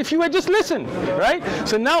 if you had just listened, right?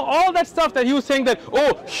 So now all that stuff that he was saying that,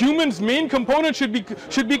 oh, humans' main component should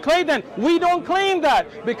be clay, then we don't claim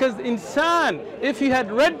that, because insan, if you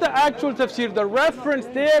had read the actual tafsir, the reference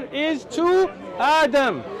there is to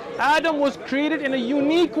Adam. Adam was created in a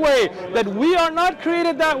unique way, that we are not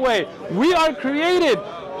created that way. We are created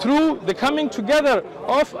through the coming together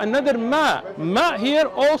of another ma. Ma here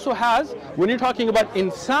also has, when you're talking about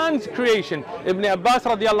insan's creation, Ibn Abbas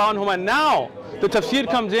radiallahu anhuma, now the tafsir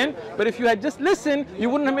comes in, but if you had just listened, you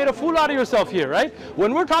wouldn't have made a fool out of yourself here, right?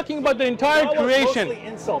 When we're talking about the entire That was creation, mostly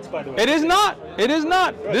insults, by the way. it is not. It is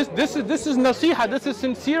not. This is nasiha. This is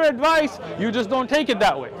sincere advice. You just don't take it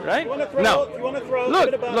that way, right? If you want to throw Look,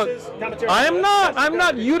 Ibn Abbas's commentary, I'm not. that's I'm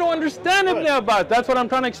not. good. You don't understand Ibn Good. Abbas. That's what I'm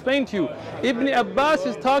trying to explain to you. Ibn Abbas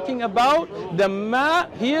is talking about the ma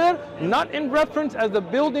here, not in reference as the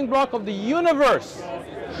building block of the universe.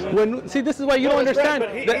 See, this is why you don't that's right,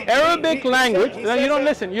 understand but the Arabic language. he No, you said don't that-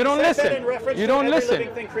 listen. You don't he said that listen. in reference You to don't every listen.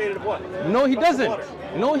 living thing created of what? No, he From doesn't. water.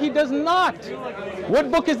 No, he does not. What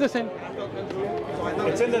book is this in?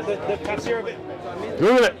 It's in the tafsir of it.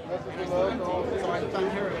 Google it.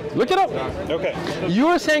 Look it up. Okay. You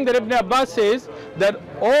are saying that Ibn Abbas says that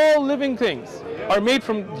all living things are made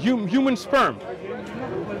from human sperm.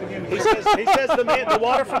 He says the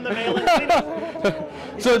water from the male and female.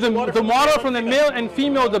 So the water from the male and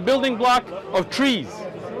female, the building block of trees.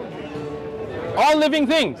 All living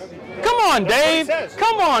things. Come on, Dave. says.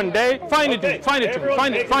 Come on, Dave. Find it to me. Okay, Find it to me. everyone's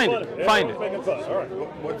Find it. making Find fun. it. Find Everyone's it. making fun. All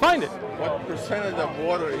right. Find it. What percentage of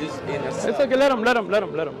water is in a cell? It's okay. Let him.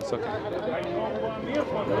 It's okay.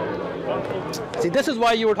 See, this is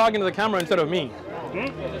why you were talking to the camera instead of me.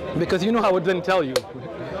 Because you know I would then tell you.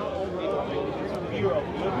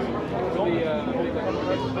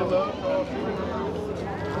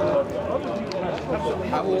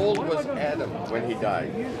 How old was Adam when he died?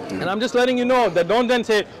 And I'm just letting you know that don't then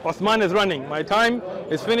say, Osman is running. My time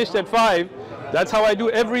is finished at 5. That's how I do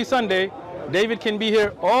every Sunday. David can be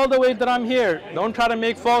here all the way that I'm here. Don't try to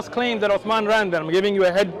make false claims that Osman ran. Then I'm giving you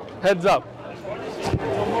a heads up.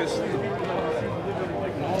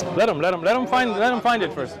 Let him find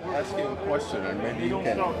it first. Ask him a question and maybe you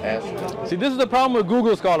can ask him. See, this is the problem with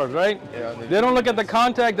Google scholars, right? Yeah, they don't look at the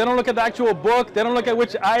context, they don't look at the actual book, they don't look at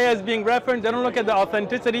which ayah is being referenced, they don't look at the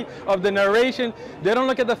authenticity of the narration, they don't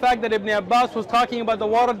look at the fact that Ibn Abbas was talking about the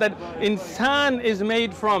water that insan is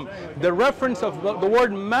made from. The reference of the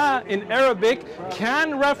word ma in Arabic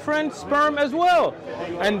can reference sperm as well.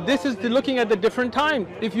 And this is looking at the different time.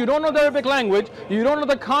 If you don't know the Arabic language, you don't know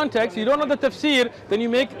the context, you don't know the tafsir, then you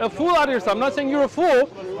make a fool out of yourself. I'm not saying you're a fool,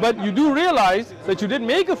 but you do realize that you did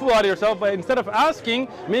make a fool out of yourself by instead of asking,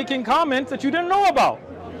 making comments that you didn't know about.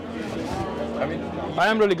 I mean, I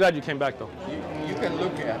am really glad you came back though. you can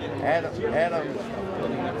look at Adam's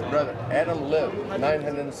brother. Adam lived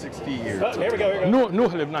 960 years. Oh, here we go. Here we go. Nuh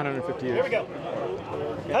lived 950 years. Here we go.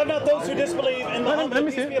 Have not those who disbelieve in Muhammad, let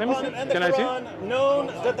me peace see it, be let me upon see him, it. and the Can I see it? Quran, known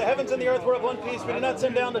that the heavens and the earth were of one piece? We did not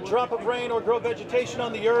send down a drop of rain or grow vegetation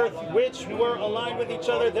on the earth, which were aligned with each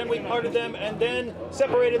other. Then we parted them and then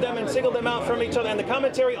separated them and singled them out from each other. And the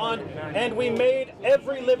commentary on, and we made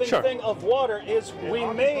every living Sure. thing of water, is we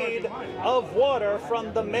made of water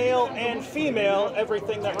from the male and female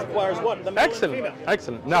everything that requires water. The male and Excellent, female.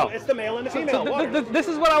 excellent. Now, It's the male and the female. so water. this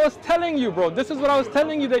is what I was telling you, bro. This is what I was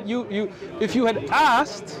telling you that if you had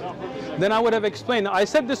asked, then I would have explained. Now, I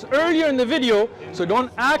said this earlier in the video, so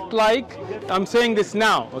don't act like I'm saying this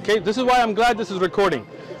now, okay? This is why I'm glad this is recording.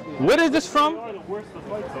 Where is this from?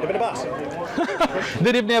 Ibn Abbas.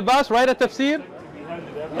 Did Ibn Abbas write a tafsir?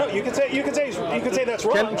 No, you can say that's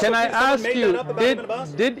wrong. Can I Someone ask made you, that up about Ibn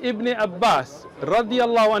Abbas? did Ibn Abbas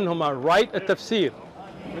radiyallahu anhuma write a tafsir?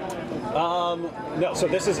 No, so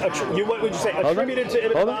this is, what would you say, attributed to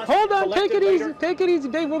Ibn Abbas? Hold on, take collected it easy, later? take it easy,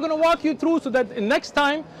 Dave. We're going to walk you through so that next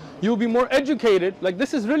time you'll be more educated. Like,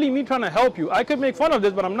 this is really me trying to help you. I could make fun of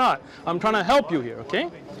this, but I'm not. I'm trying to help you here, okay?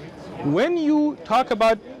 When you talk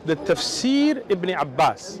about the Tafsir Ibn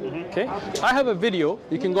Abbas, okay? I have a video,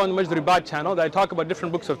 you can go on the Majd Ribat channel, that I talk about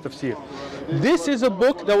different books of Tafsir. This is a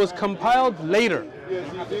book that was compiled later.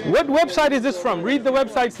 What website is this from? Read the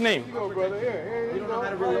website's name.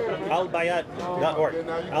 Albayat.org.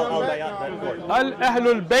 Albayat.org.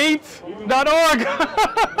 Alahlulbayt.org.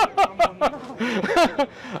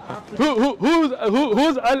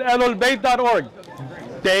 Who's alahlulbayt.org?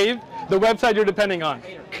 Dave, the website you're depending on.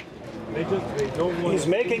 He's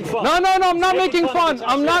making fun. No, I'm not making of fun. the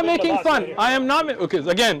I'm not Tafsir making Ibn Abbas fun. right here. I am not. Okay,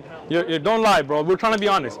 again, you don't lie, bro. We're trying to be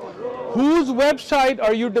honest. Whose website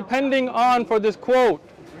are you depending on for this quote?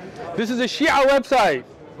 This is a Shia website.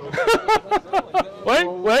 Wait.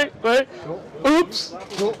 Oops.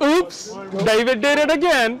 David did it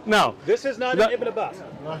again. Now, This is not The- Ibn Abbas.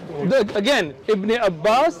 again, Ibn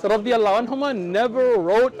Abbas radiallahu anhuma never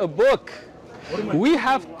wrote a book. We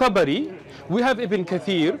have Tabari, we have Ibn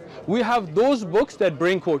Kathir, we have those books that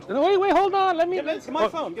bring quotes. No, wait, hold on. Let me. It's my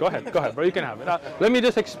phone. Go ahead, bro. You can have it. Let me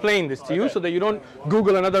just explain this to you so that you don't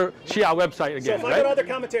Google another Shia website So again. if I right? go to other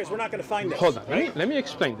commentators, we're not going to find this. Hold on, let me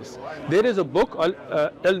explain this. There is a book,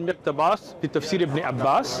 Al-Miqtabas bi Tafsir Ibn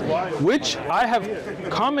Abbas, which I have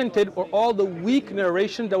commented on all the weak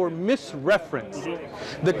narrations that were misreferenced.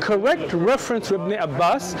 The correct reference to Ibn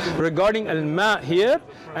Abbas regarding Al-Ma here,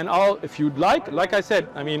 and if you'd like I said,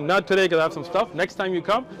 I mean, not today because I have some stuff. Next time you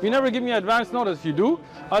come, you never give me advance notice. If you do,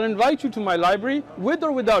 I'll invite you to my library with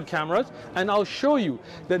or without cameras, and I'll show you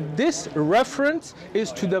that this reference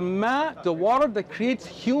is to the ma, the water that creates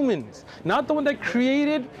humans, not the one that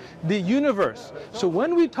created the universe. So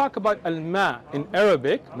when we talk about al-ma in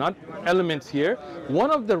Arabic, not elements here,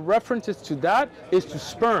 one of the references to that is to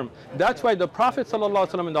sperm. That's why the Prophet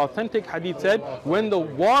ﷺ in the authentic hadith said, when the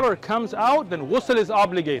water comes out, then ghusl is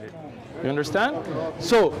obligated. You understand?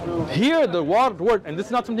 So here the word, and this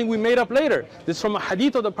is not something we made up later. This is from a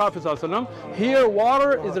hadith of the Prophet ﷺ. Here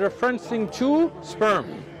water is referencing to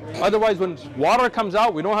sperm. Otherwise, when water comes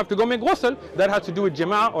out, we don't have to go make ghusl. That has to do with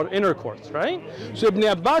jama' or intercourse, right? So Ibn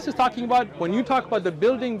Abbas is talking about, when you talk about the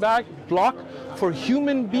building block for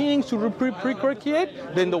human beings to procreate,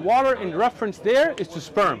 then the water in reference there is to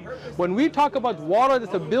sperm. When we talk about water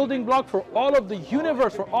that's a building block for all of the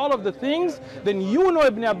universe, for all of the things, then you know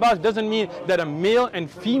Ibn Abbas doesn't mean that a male and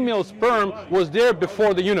female sperm was there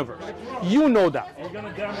before the universe. You know that.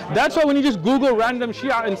 That's why when you just Google random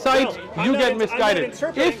Shia insights, you get misguided.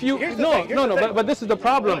 If you but this is the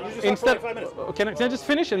problem. Instead, can I just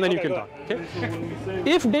finish and then you can talk? Okay.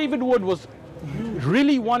 If David Wood was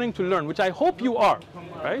really wanting to learn, which I hope you are,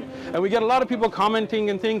 right? And we get a lot of people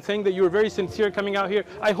commenting and things saying that you're very sincere coming out here.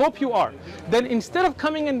 I hope you are. Then instead of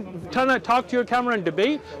coming and trying to talk to your camera and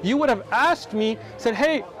debate, you would have asked me, said,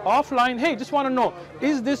 hey, offline, hey, just want to know,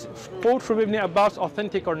 is this quote from Ibn Abbas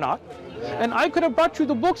authentic or not? And I could have brought you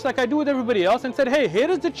the books like I do with everybody else and said, hey, here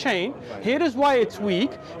is the chain, here is why it's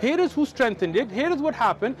weak, here is who strengthened it, here is what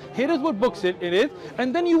happened, here is what books it is,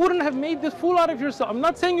 and then you wouldn't have made this fool out of yourself. I'm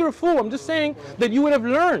not saying you're a fool, I'm just saying that you would have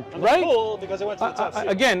learned, right? I'm a fool because I went to the top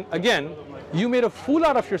Again, you made a fool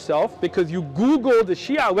out of yourself because you Googled the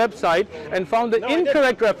Shia website and found the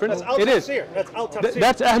incorrect reference. That's it is. That's Al-Tafsir.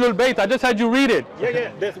 That's Ahlul Bayt. I just had you read it.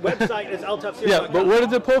 Yeah. This website is Al-Tafsir.com. Yeah, but where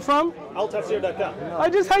does it pull from? Al-Tafsir.com. I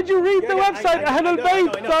just had you read the website,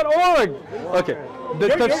 ahlulbayt.org. Okay. The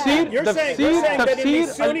tafsir, you're saying that in the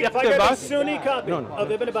Sunni, if I get a Sunni copy of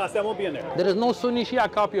Ibn Abbas, that won't be in there. There is no Sunni Shia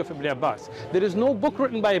copy of Ibn Abbas. There is no book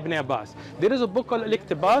written by Ibn Abbas. There is a book called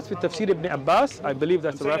Al-Iqtibas with Tafsir Ibn Abbas. I believe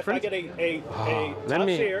that's the reference. If I get a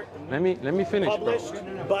tafsir let me finish, published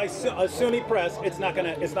by a Sunni press, it's not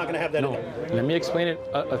gonna have that in there. Let me explain it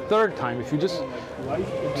a third time. If you just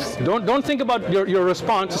don't think about your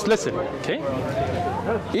response, just listen, okay?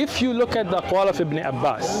 If you look at the aqwal of Ibn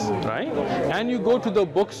Abbas, right, and you go to the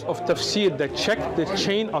books of tafsir that check the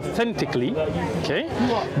chain authentically, okay,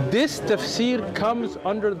 this tafsir comes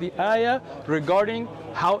under the ayah regarding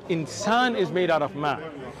how insan is made out of man.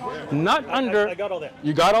 Not under. I got all that.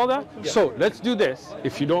 You got all that? Yeah. So let's do this.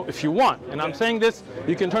 If you want, and I'm saying this,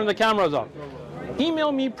 you can turn the cameras off.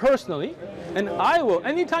 Email me personally, and I will.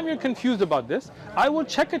 Anytime you're confused about this, I will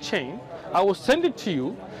check a chain. I will send it to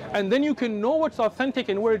you, and then you can know what's authentic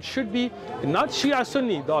and where it should be. Not Shia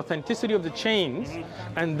Sunni, the authenticity of the chains,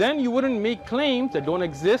 and then you wouldn't make claims that don't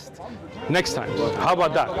exist next time. How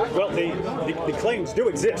about that? Well, the claims do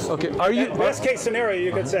exist. Okay, are you? Best case scenario,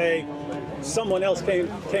 you could say someone else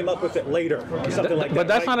came up with it later, or something like that. But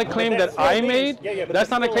that's right? not a claim that I made. That's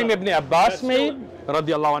not a claim Ibn Abbas made,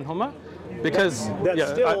 radiallahu anhuma. Because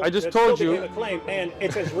I just told you. A claim, and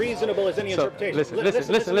it's as reasonable as any interpretation.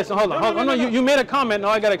 Listen. Hold on. No, you made a comment. Now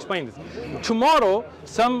I gotta explain this. Tomorrow,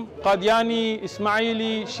 some Qadiani,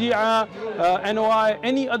 Ismaili, Shia, NOI,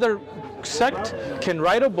 any other sect can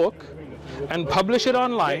write a book and publish it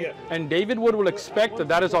online, and David Wood will expect that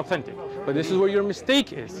that is authentic. But this is where your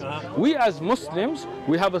mistake is. We as Muslims,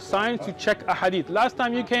 we have a science to check a hadith. Last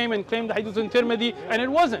time you came and claimed the hadith was in Tirmidhi, and it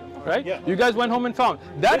wasn't, right? Yeah. You guys went home and found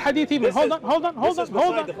that hadith even. Hold on.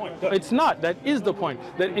 The point. It's not. That is the point.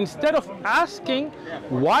 That instead of asking,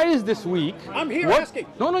 why is this weak? I'm here asking.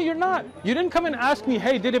 No, you're not. You didn't come and ask me,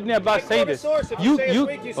 hey, did Ibn Abbas say this? Source. If you say it's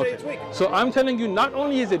weak, you say it's weak. So I'm telling you, not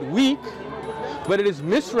only is it weak, but it is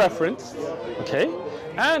misreferenced, okay?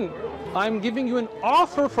 And I'm giving you an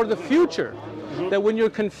offer for the future, that when you're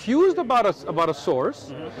confused about a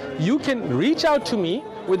source, you can reach out to me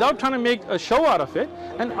without trying to make a show out of it,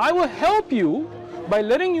 and I will help you by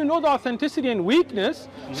letting you know the authenticity and weakness,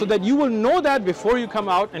 so that you will know that before you come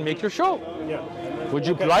out and make your show. Yeah. Would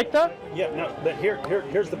you like that? Yeah. No. But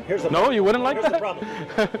here's the No, problem. you wouldn't like Here's that? the problem.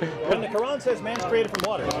 When the Quran says man's created from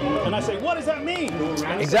water, and I say, what does that mean? And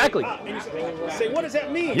you Exactly. Say, and you say, what does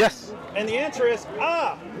that mean? Yes. And the answer is,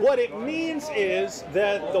 what it means is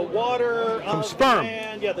that the water From of sperm.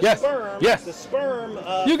 man, the Yes. sperm, Yes. the sperm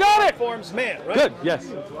You got it. forms man, right? Good. Yes.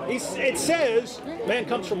 It says man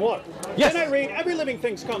comes from water. Yes. Then I read every living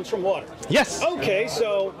thing comes from water. Yes. Okay,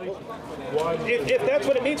 so if that's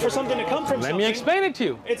what it means for something to come from Let something, me explain it to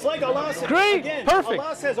you. it's like Allah says, Great, again, perfect.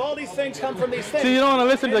 Allah says all these things come from these things. So you don't want to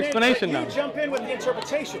listen to the And then, explanation but now. you jump in with the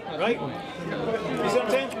interpretation, right? You see what I'm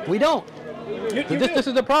saying? We don't. You do. This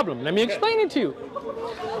is the problem. Let me explain it to you.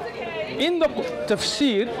 In the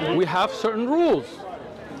tafsir, we have certain rules.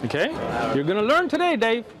 Okay? You're going to learn today,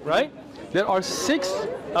 Dave, right? There are 6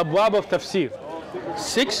 abwab of tafsir.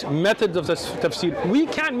 6 methods of tafsir. We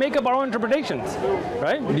can't make up our own interpretations,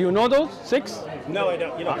 right? Do you know those 6? No, I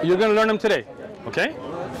don't. You know. You're going to learn them today, okay?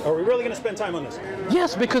 Are we really going to spend time on this?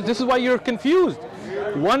 Yes, because this is why you're confused.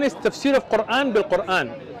 One is tafsir of Quran bil Quran,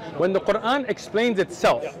 when the Quran explains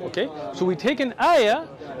itself, okay? So we take an ayah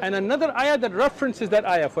and another ayah that references that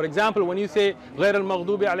ayah. For example, when you say غير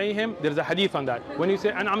المغضوب عليهم, there's a hadith on that. When you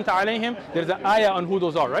say أنعمت عليهم, there's an ayah on who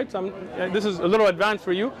those are, right? So this is a little advanced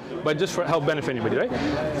for you, but just for help benefit anybody, right?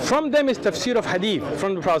 From them is tafsir of hadith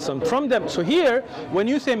from the Prophet. From them, so here when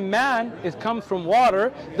you say man comes from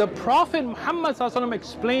water, the Prophet Muhammad ﷺ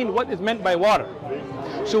explained what is meant by water.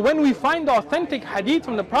 So when we find the authentic hadith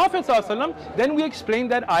from the Prophet ﷺ, then we explain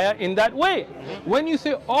that ayah in that way. When you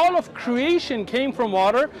say all of creation came from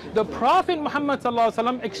water, the Prophet Muhammad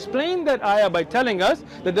ﷺ explained that ayah by telling us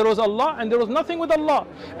that there was Allah and there was nothing with Allah.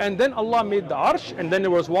 And then Allah made the arsh, and then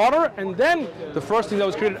there was water, and then the first thing that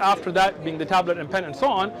was created after that being the tablet and pen and so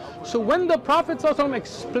on. So when the Prophet ﷺ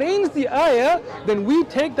explains the ayah, then we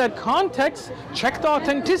take that context, check the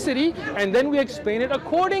authenticity, and then we explain it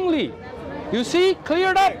accordingly. You see,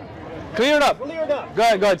 cleared up. Cleared up. Cleared up. Go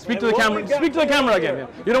ahead, speak to the camera. Speak to the camera again. Here.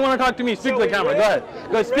 You don't want to talk to me, speak to the camera. Go ahead.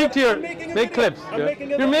 Go ahead, speak to your, make clips.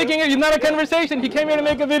 You're making it, it's not a conversation. He came here to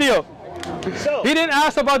make a video. So, He didn't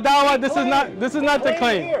ask about dawah, this is not the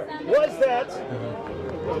claim. Here was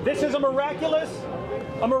that this is a miraculous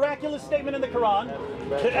statement in the Quran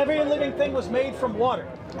that every living thing was made from water.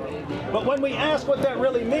 But when we ask what that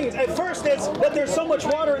really means, at first it's that there's so much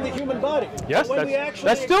water in the human body. Yes, but when we actually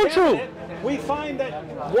that's still true. it, we find that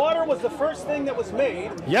water was the first thing that was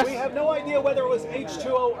made. Yes. We have no idea whether it was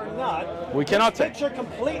H2O or not. We cannot say. This picture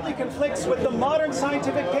completely conflicts with the modern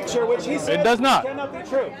scientific picture, which he says It does not. cannot be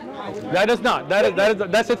true. That is not.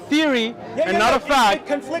 That's a theory and not a It fact.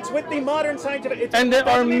 conflicts with the modern scientific. And there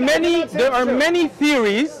are many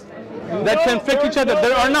theories that conflict each other.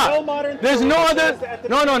 There are not. There's no other.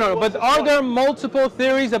 No. But are there multiple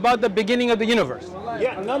theories about the beginning of the universe?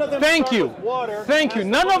 Yeah, none of them. Thank you. Water. Thank you.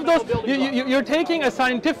 None of those. You're taking a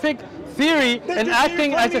scientific theory and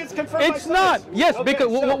acting as if it's not. Yes, because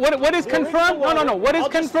what is confirmed? No. What is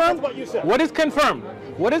confirmed? What is confirmed?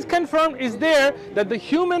 What is confirmed is there that the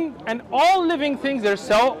human and all living things, their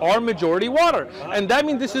cell are majority water. And that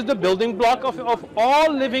means this is the building block of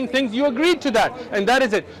all living things. You agreed to that. And that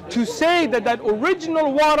is it. To say that that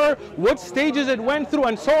original water, what stages it went through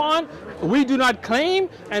and so on, we do not claim,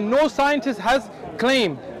 and no scientist has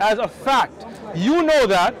claimed as a fact. You know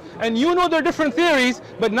that, and you know there are different theories,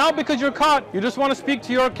 but now because you're caught, you just want to speak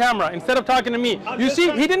to your camera instead of talking to me. You see,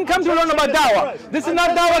 he didn't come to learn about dawah. This is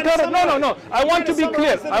not dawah. No. I want to be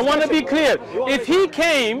clear. I want to be clear. If he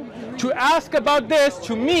came to ask about this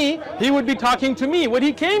to me, he would be talking to me. What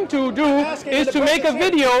he came to do is to make a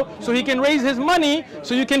video so he can raise his money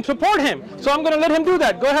so you can support him. So I'm going to let him do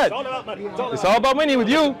that. Go ahead. It's all about money with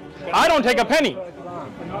you. I don't take a penny.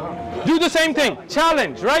 Do the same thing.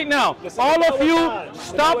 Challenge right now. All of you,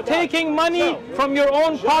 stop taking money from your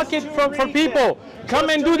own pocket for people. Come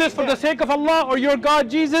and do this for the sake of Allah or your God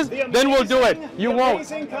Jesus, then we'll do it. You won't.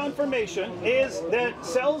 The amazing confirmation is that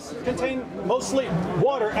cells contain mostly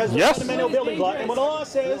water as the Yes. fundamental building block. And when Allah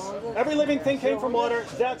says every living thing came from water,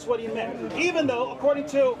 that's what he meant. Even though, according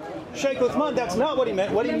to Sheikh Uthman, that's not what he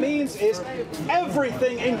meant. What he means is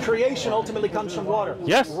everything in creation ultimately comes from water.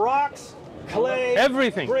 Yes. Rocks, clay,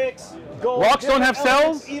 Everything. bricks, gold. Rocks don't have different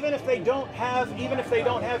elements, cells? even if they don't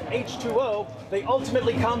have H2O, they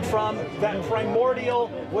ultimately come from that primordial,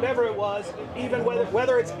 whatever it was, even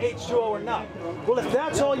whether it's H2O or not. Well, if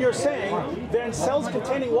that's all you're saying, then cells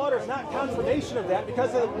containing water is not confirmation of that,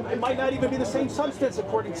 because it might not even be the same substance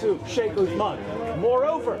according to Sheikh Uthman.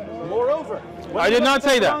 Moreover, I did not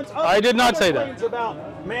say that. I did not say that. Claims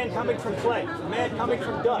about man coming from clay, man coming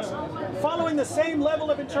from dust. Following the same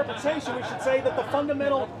level of interpretation, we should say that the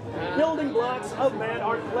fundamental building blocks of man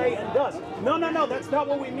are clay and dust. No, that's not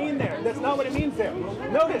what we mean there. That's not what it means there.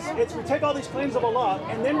 Notice, we take all these claims of Allah,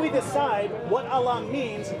 and then we decide what Allah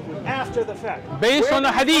means after the fact. Based on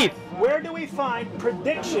the hadith. Where do we find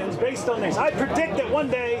predictions based on this? I predict that one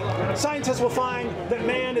day scientists will find that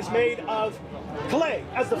man is made of clay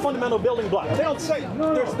as the fundamental building block. They don't say,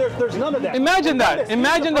 there's none of that. Imagine that.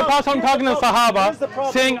 Imagine the Prophet talking to the Sahaba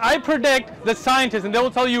Sahaba saying, I predict the scientist, and they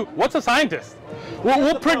will tell you, what's a scientist?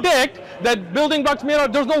 We'll predict that building blocks made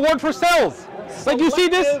out, there's no word for cells. Like you see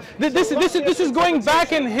this is going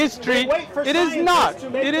back in history. It is not.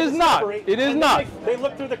 It is not. It is not. They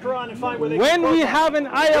look through the Quran and find where they When we have an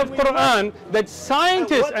ayah of Quran that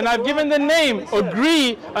scientists, and I've given the name,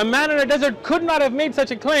 agree a man in a desert could not have made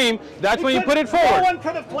such a claim, that's when you put it No forward. one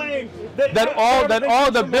could have claimed That all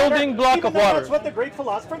the building block of water. That's what the great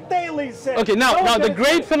philosopher Thales said. Okay, now the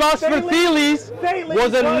great philosopher Thales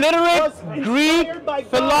was a literate Greek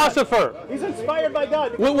philosopher. He's inspired by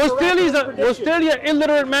God. Was Thales an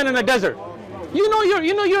illiterate man in a desert? You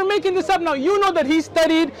know you're making this up now. You know that he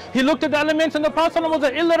studied, he looked at the elements, and the Prophet was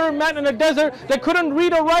an illiterate man in a desert that couldn't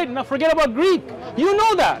read or write. Now forget about Greek. You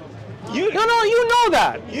know that. You know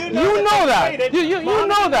that. You know that. You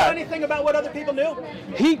know that. Anything about what other people knew?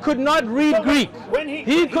 He could not read Greek.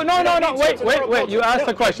 He could no. Wait. You asked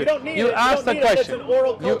the question. You asked the question.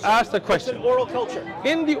 You asked the question. It's an oral culture.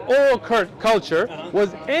 In the oral culture,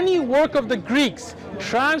 was any work of the Greeks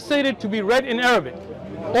translated to be read in Arabic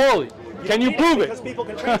orally? Can you prove it? Because people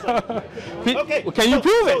can translate. Okay. Can you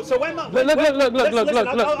prove it? So when look. I'll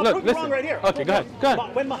prove it Listen. wrong right here. Okay, go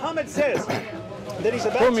ahead. When Muhammad says that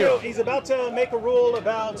he's about to make a rule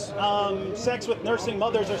about sex with nursing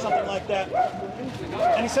mothers or something like that,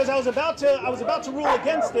 and he says I was about to rule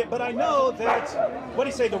against it, but I know that what do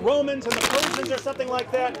you say, the Romans and the Persians or something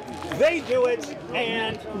like that, they do it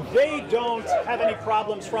and they don't have any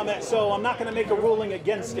problems from it, so I'm not going to make a ruling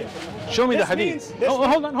against it. Show me the hadith.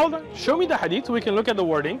 Hold on. Show me the hadith so we can look at the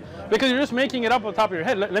wording, because you're just making it up on top of your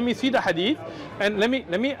head. Let me see the hadith, and let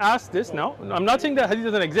me ask this now. I'm not saying that hadith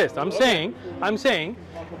doesn't exist. I'm saying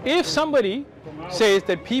if somebody says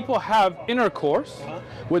that people have intercourse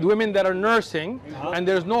with women that are nursing and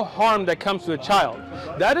there's no harm that comes to the child,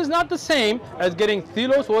 that is not the same as getting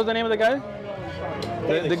Thelos. What was the name of the guy?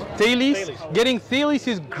 Thales. Getting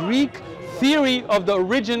Thales' Greek theory of the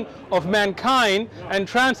origin of mankind and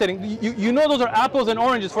translating. You know those are apples and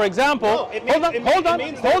oranges. For example, hold on.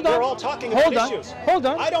 We're all talking about issues. Hold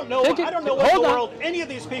on. I don't know what in the world any of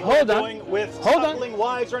these people are doing with smuggling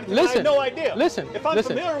wives or anything. I have no idea. If I'm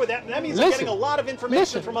familiar with that, that means I'm getting a lot of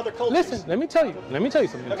information from other cultures. Listen, let me tell you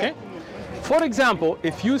something, okay? For example,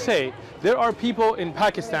 if you say there are people in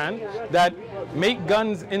Pakistan that make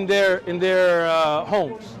guns in their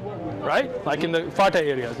homes, right? Like in the Fatah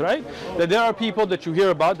areas, right? That there are people that you hear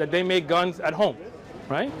about that they make guns at home,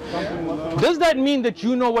 right? Does that mean that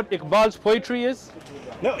you know what Iqbal's poetry is?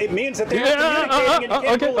 No, it means that they're communicating and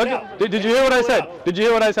you can't rule it out. Did you hear what I said? Did you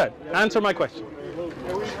hear what I said? Answer my question.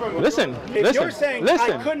 Listen. You're saying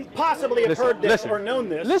I couldn't possibly have heard this or known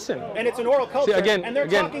this, and it's an oral culture, and they're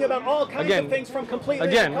talking about all kinds of things from completely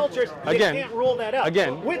different cultures, they can't rule that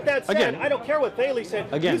out. With that said, I don't care what Thales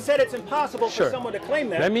said. You said it's impossible for someone to claim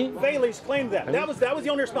that. Thales claimed that. That was the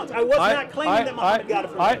only response. I was not claiming that Muhammad got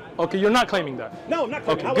it from him. Okay, you're not claiming that. No, I'm not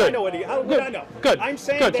claiming. How would I know it? How would I know? Good. I'm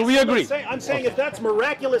saying good. So we agree. I'm saying if that's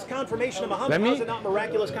miraculous confirmation of Muhammad, how is it not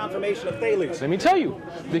miraculous confirmation of Thales? Let me tell you,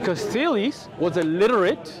 because Thales was a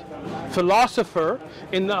literate philosopher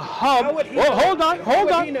in the hub. Hold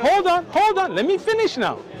on. Let me finish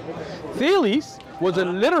now. Thales was a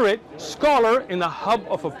literate scholar in the hub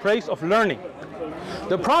of a place of learning.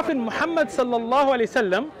 The Prophet Muhammad sallallahu alaihi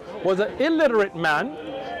wasallam was an illiterate man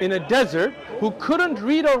in a desert who couldn't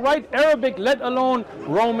read or write Arabic, let alone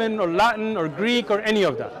Roman or Latin or Greek or any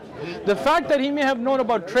of that. The fact that he may have known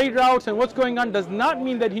about trade routes and what's going on does not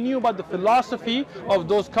mean that he knew about the philosophy of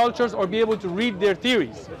those cultures or be able to read their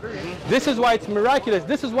theories. This is why it's miraculous.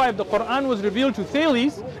 This is why if the Quran was revealed to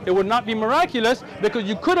Thales, it would not be miraculous, because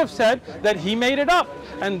you could have said that he made it up.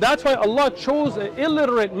 And that's why Allah chose an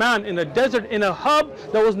illiterate man in a desert, in a hub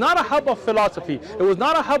that was not a hub of philosophy. It was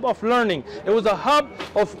not a hub of learning. It was a hub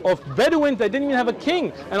of Bedouins that didn't even have a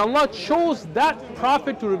king. And Allah chose that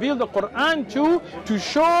prophet to reveal the Quran to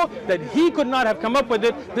show that he could not have come up with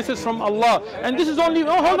it. This is from Allah. And this is only,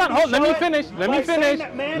 let me finish.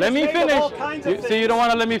 You don't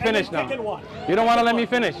want to let me finish now. You don't want to let me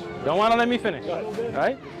finish.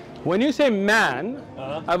 Right? When you say man,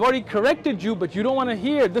 I've already corrected you, but you don't want to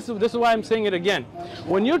hear. This is why I'm saying it again.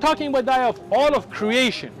 When you're talking about the idea of all of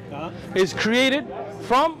creation is created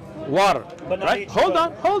from water, right? Hold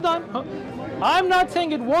on. I'm not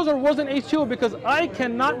saying it was or wasn't H2O, because I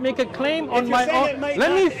cannot make a claim on my own.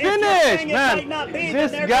 Let me finish, man.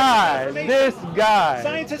 This guy.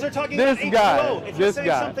 Scientists are talking about H2O. If you're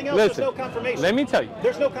saying something else, there's no confirmation. Let me tell you.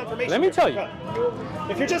 There's no confirmation. Let me tell you.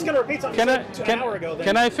 If you're just going to repeat something an hour ago, then...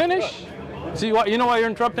 Can I finish? See, you know why you're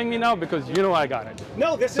interrupting me now? Because you know I got it.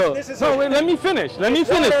 No, this is... No, wait, let me finish. It's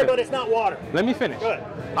water, but it's not water. Let me finish. Good.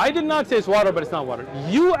 I did not say it's water, but it's not water.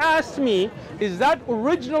 You asked me, is that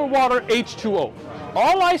original water H2O?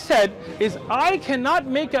 All I said is I cannot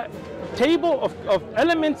make a table of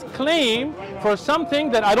elements claim for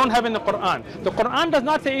something that I don't have in the Quran. The Quran does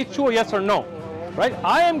not say H2O, yes or no. Right?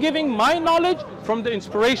 I am giving my knowledge from the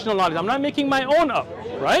inspirational knowledge. I'm not making my own up,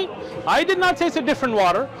 right? I did not say it's a different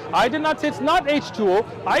water. I did not say it's not H2O.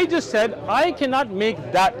 I just said I cannot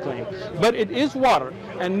make that claim. But it is water.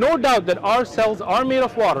 and no doubt that our cells are made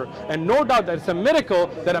of water, and no doubt that it's a miracle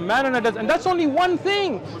that a man in a desert, and that's only one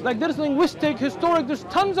thing. Like there's linguistic, historic, there's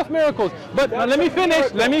tons of miracles. But let me finish,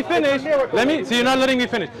 see, you're not letting me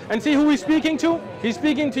finish. And see who he's speaking to? He's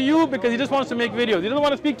speaking to you because he just wants to make videos. He doesn't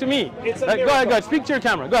want to speak to me. It's a Go ahead, speak to your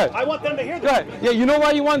camera, go ahead. I want them to hear Go ahead. this. Yeah, you know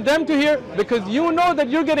why you want them to hear? Because you know that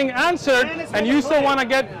you're getting answered and you still want to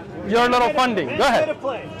get your little funding. Go ahead.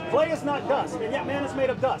 Clay is not dust, and yet man is made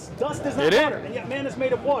of dust. Dust is not water, and yet man is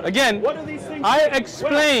made of water. Again, what are these things? I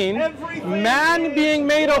explained man being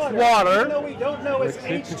made of water. Even though we don't know it's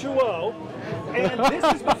H2O, and this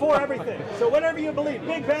is before everything. So whatever you believe,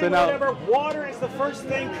 Big Bang, whatever, water is the first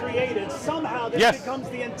thing created. Somehow this becomes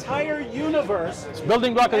the entire universe. It's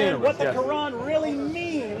building block of the universe. What the Quran really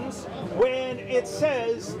means when it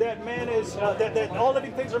says that man is, that all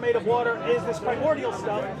living things are made of water is this primordial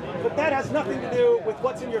stuff, but that has nothing to do with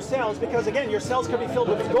what's in your cells, because again, your cells could be filled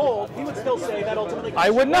with gold. He would still say that ultimately. I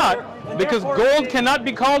would not, because gold cannot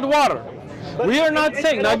be called water. We are not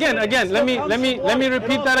saying now. Again. Let me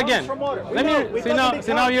repeat that again.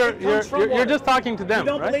 See now you're just talking to them,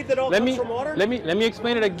 right? Let me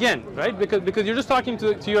explain it again, right? Because you're just talking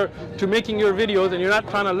to making your videos and you're not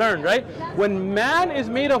trying to learn, right? When man is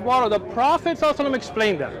made of water, the Prophet ﷺ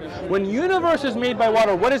explained that. When universe is made by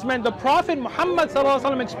water, what is meant? The Prophet Muhammad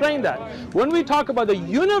ﷺ explained that. When we talk about the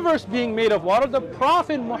universe being made of water, the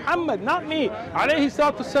Prophet Muhammad, not me, alayhi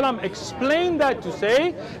salatu wasalam, explained that to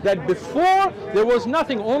say that before there was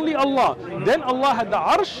nothing, only Allah. Then Allah had the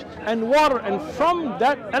arsh and water, and from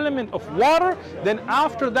that element of water, then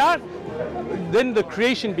after that, then the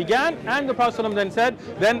creation began, and the Prophet ﷺ then said,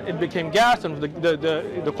 then it became gas, and the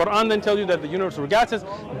Quran then tells you that the universe were gases.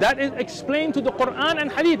 That is explained to the Quran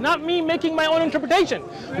and Hadith, not me making my own interpretation.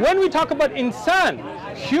 When we talk about insan,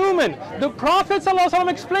 human, the Prophet ﷺ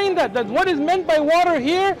explained that what is meant by water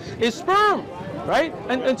here is sperm. Right?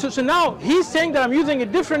 And so now he's saying that I'm using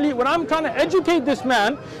it differently. What I'm trying to educate this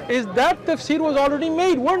man is that tafsir was already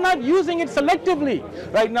made. We're not using it selectively.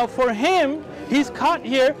 Right now for him, he's caught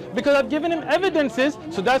here because I've given him evidences,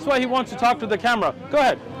 so that's why he wants to talk to the camera. Go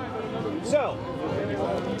ahead. So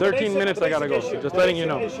 13 minutes I gotta go. Just letting you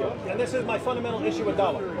know. And this is my fundamental issue with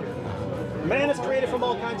dawah. Man is created from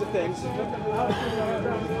all kinds of things,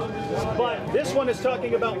 but this one is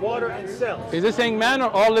talking about water and cells. Is this saying man or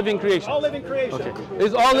all living creation? All living creation. Okay.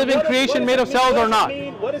 Is all living creation made of cells or not?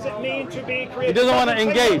 What does it mean to be created? He doesn't want to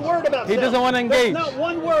engage. He doesn't want to engage. There's not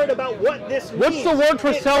one word about what this means. What's the word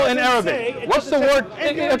for cell in Arabic? What's the word?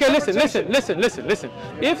 Okay, listen.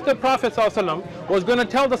 If the Prophet ﷺ was going to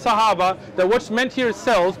tell the Sahaba that what's meant here is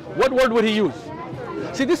cells, what word would he use?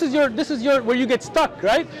 See, this is your where you get stuck,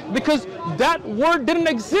 right? Because that word didn't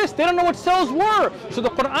exist. They don't know what cells were. So the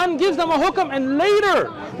Quran gives them a hukam, and later,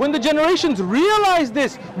 when the generations realize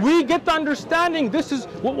this, we get the understanding this is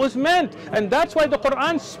what was meant. And that's why the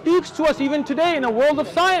Quran speaks to us even today in a world of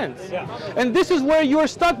science. Yeah. And this is where you're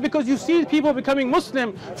stuck, because you see people becoming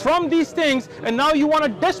Muslim from these things, and now you want to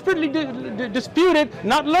desperately dispute it,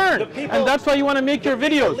 not learn. And that's why you want to make your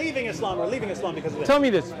videos. Leaving Islam because of this. Tell me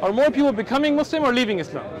this: are more people becoming Muslim or leaving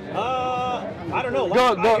Islam? I don't know.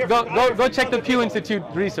 Go check the Pew Institute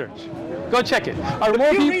research. Go check it.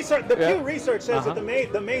 The Pew research says that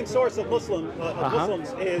the main source of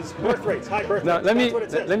Muslims is birth rates, high birth rates. Now let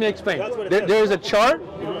me explain. There is a chart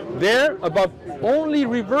there about only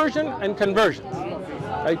reversion and conversions.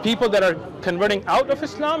 Right? People that are converting out of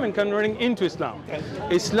Islam and converting into Islam. Okay.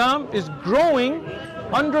 Islam is growing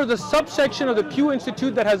under the subsection of the Pew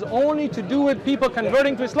Institute that has only to do with people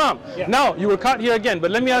converting to Islam. Yeah. Now, you were caught here again,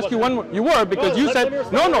 but let me ask you one more. You were, because you said,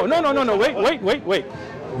 no, wait.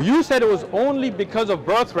 You said it was only because of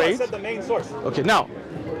birth rates. I said the main source. Okay, now,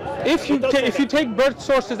 if you take birth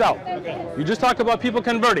sources out, you just talk about people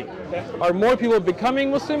converting. Okay. Are more people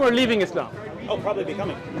becoming Muslim or leaving Islam? Oh, probably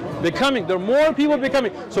becoming. Becoming. There are more people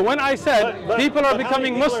becoming. So when I said people are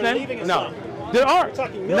becoming Muslim, no. There are.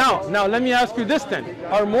 Now let me ask you this then.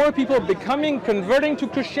 Are more people converting to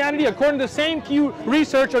Christianity according to the same Pew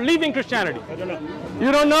research, or leaving Christianity? I don't know.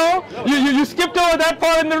 You don't know? No. You skipped over that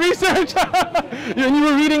part in the research? When you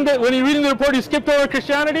were reading the report, you skipped over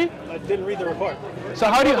Christianity? I didn't read the report. So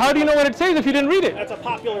how do you know what it says if you didn't read it? It's a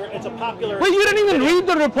popular. Wait, you didn't even read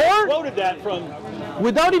the report? I quoted that from.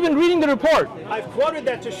 Without even reading the report. I've quoted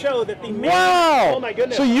that to show that the main. Wow! Oh my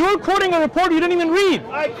goodness! So you're quoting a report you didn't even read.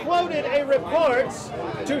 I quoted a report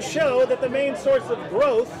to show that the main source of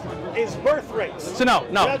growth is birth rates. So now,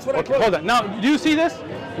 that's what I quoted. Hold on. Now, do you see this?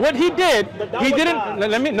 What he did, he didn't.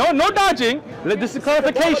 No dodging. This is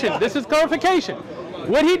clarification. This is clarification.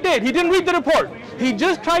 What he did, he didn't read the report. He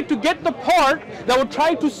just tried to get the part that would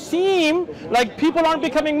try to seem like people aren't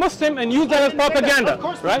becoming Muslim and use that as propaganda. Of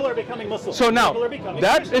course, right? people are becoming Muslim. So now, People are becoming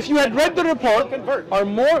that Christians. if you had read the report, People convert. are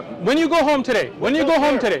more when you go home today. When you go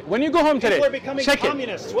home today. When you go home today. People are becoming check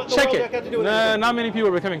communists. it. What in the Check world it. does that have to do with Nah, anything? not many people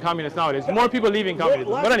are becoming communists nowadays. More people leaving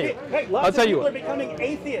communism. Lots But of anyway, hey, lots I'll tell of you people what. are becoming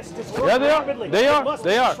atheists. It's Yeah, they are. rapidly. They It are. must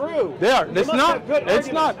They be are. True. They are. They It's must not. have good It's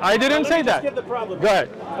arguments. not. I didn't Let say me just that. give the problem. Go ahead.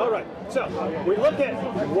 All right. So we look at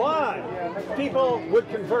why people would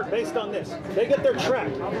convert based on this. They get their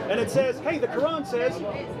tract, and it says, "Hey, the Quran says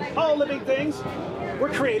all living things were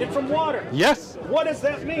created from water." Yes. What does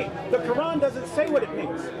that mean? The Quran doesn't say what it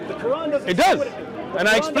means. The Quran doesn't It say does. what it means. The And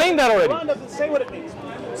I Quran explained doesn't- that already. The Quran doesn't say what it means.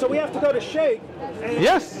 So we have to go to Sheikh, and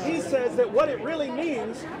Yes. he says that what it really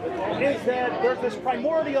means is that there's this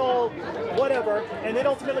primordial whatever, and it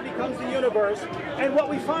ultimately becomes the universe. And what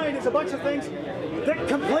we find is a bunch of things that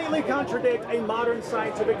completely contradict a modern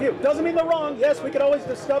scientific view. Doesn't mean they're wrong. Yes, we could always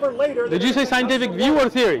discover later. that Did you say everything comes scientific from view water. or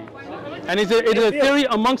theory? And is it a View. theory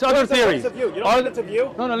amongst What other is a- what theories? is a view? You don't Are- think it's a view?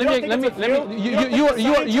 No, no. You don't think it's a view? You don't think You the are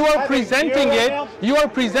scientists have a presenting view right it. now? You are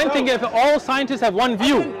presenting No. it. All scientists have one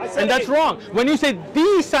view, I said and that's it. wrong. When you say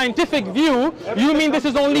the scientific view, you mean this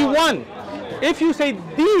is only one. If you say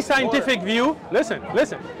the scientific view, listen.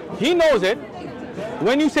 He knows it.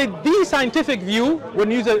 When you say the scientific view,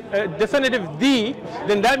 when you use a definitive the,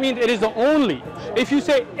 then that means it is the only. If you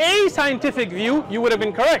say a scientific view, you would have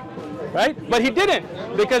been correct, right? But he didn't,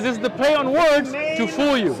 because it's the play on words to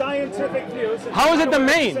fool you. Scientific views. How is it the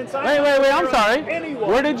main? Since Wait, I'm I'm sorry. anyone,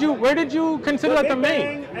 Where did you consider that the Big main?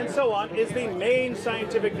 Bang and so on is the main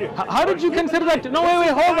scientific view. How did you consider that? No, wait,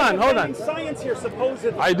 hold on. Science here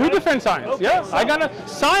supposedly. I do right? defend science. Okay, Yeah, so- I gotta.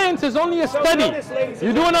 Science is only a So study. notice, ladies and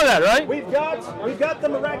You do know that, right? We've got the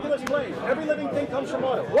miraculous plane. Every living thing comes from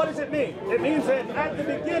water. What does it mean? It means that at the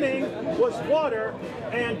beginning was water,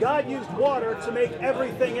 and God used water to make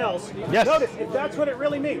everything else. Yes. Notice, if that's what it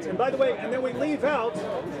really means. And by the way, and then we leave out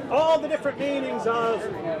all the different meanings of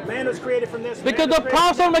man was created from this. Because man was the created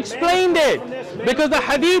from Prophet this, explained man was it. created from this, man Because was the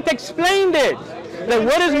created Hadith explained it. That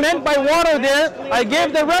what is meant by water there, I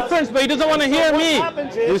gave the reference, but he doesn't want to hear me.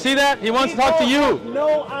 You see that? He wants to talk to you.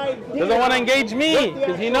 No idea. Doesn't want to engage me, what the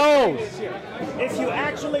because he actual knows. thing is here. If you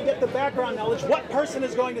actually get the background knowledge, what person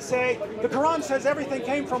is going to say, the Quran says everything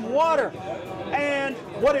came from water? And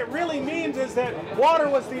what it really means is that water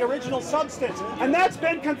was the original substance. And that's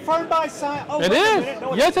been confirmed by science. Oh, It wait a is. minute.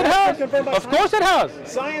 No, Yes, it that's been has. confirmed by Of science. course it has.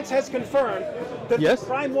 Science has confirmed that Yes. the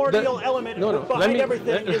primordial The- element no, behind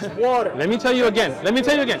everything is water. Let me tell you again. Let me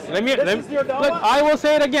tell you again. This is your da'wah? Look, I will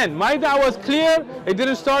say it again. My da'wah was clear. It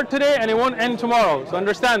didn't start today and it won't end tomorrow. So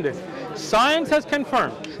understand this. Science has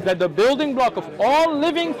confirmed that the building block of all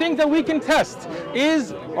living things that we can test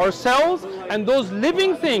is our cells, and those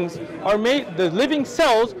living things are made, the living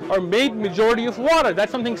cells are made majority of water.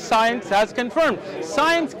 That's something science has confirmed.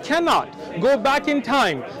 Science cannot go back in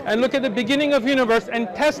time and look at the beginning of universe and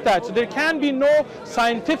test that. So there can be no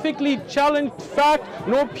scientifically challenged fact,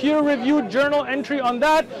 no peer-reviewed journal entry on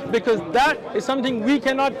that, because that is something we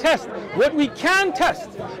cannot test. What we can test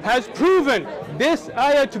has proven this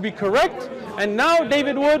ayah to be correct, and now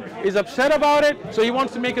David Wood is upset about it, so he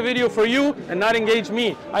wants to make a video for you and not engage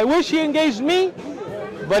me. I wish he engaged me,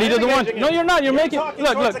 but he doesn't want to. No, you're not. You're making. talking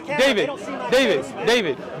Look, towards look, the camera. They David, don't see my face, man.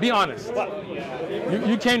 David, be honest. What?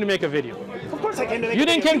 You came to make a video. Of course I came to make You a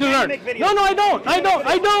didn't video. came to You learn. make videos. No, I don't. You I make don't.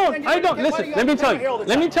 videos. I Then don't. why Listen, do you let me have to tell come here all you. the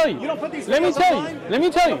Let me time? tell you. You don't put these Let me videos tell you. online? Let me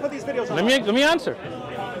tell You you. don't put these videos Let me answer.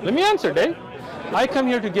 Let me answer, Dave. I come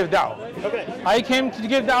here to give da'wah. Okay. I came to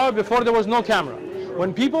give da'wah before there was no camera.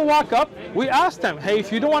 When people walk up, we ask them, hey,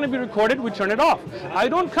 if you don't want to be recorded, we turn it off. I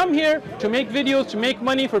don't come here to make videos, to make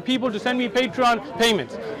money for people to send me Patreon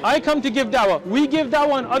payments. I come to give da'wah. We give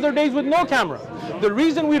da'wah on other days with no camera. The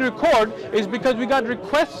reason we record is because we got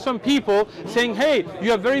requests from people saying, hey,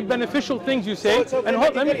 you have very beneficial things you say. So it's okay And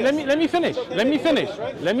hold, making let me finish. It's okay Let me making finish. videos,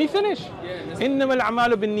 right? Let me finish. إِنَّمَا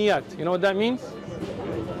الْأَعْمَالُ بِالنِّيَّاتِ. You know what that means?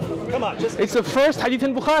 Come on, just It's the first hadith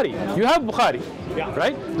in Bukhari. You have Bukhari, Yeah.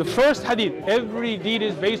 right? The first hadith, every deed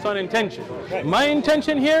is based on intention. Right. My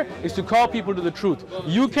intention here is to call people to the truth.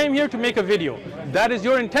 You came here to make a video. That is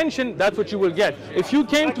your intention, that's what you will get. If you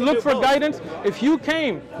came I to can look do for both. guidance, if you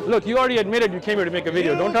came, look, you already admitted you came here to make a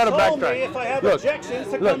video. You Don't try to told backtrack. me if I have look, objections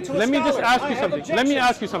to look, come to a let me just scholar. ask I you have something. Let me objections.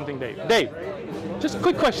 ask you something, Dave. Dave, just a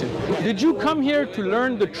quick question. Did you come here to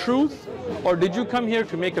learn the truth, or did you come here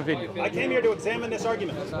to make a video? I came here to examine this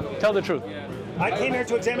argument. Tell the truth. I came here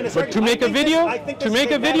to examine this But argument. to make a I think video? I think To this is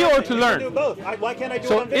make a bad video or argument. to You can learn? do both. Why can't I do it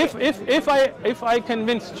So on video? if I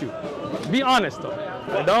convinced you, be honest though.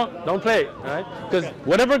 Don't play, right? Because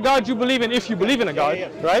whatever God you believe in, if you believe in a God, yeah.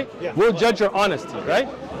 right? Yeah. We'll judge your honesty, right?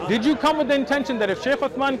 did you come with the intention that if Sheikh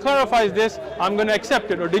Uthman clarifies this, I'm going to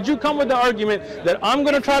accept it? Or did you come with the argument that I'm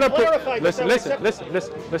going to try to clarified this,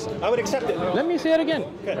 listen. I would accept it. Let me say it again.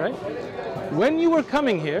 Okay. Right? When you were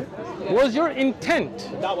coming here, was your intent?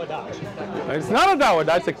 Dawah Daj. It's not a dawah,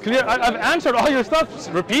 that's a clear, I've answered all your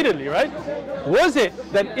stuff repeatedly, right? Was it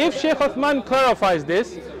that if Sheikh Uthman clarifies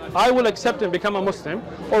this, I will accept and become a Muslim?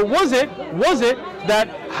 Or was it that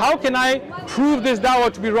how can I prove this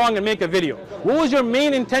dawah to be wrong and make a video? What was your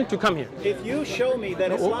main intent to come here? If you show me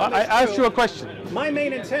that Islam I is asked true, you a question. my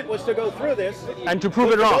main intent was to go through this And to prove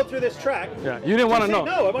was it wrong. Go through this track. Yeah, you didn't want to know.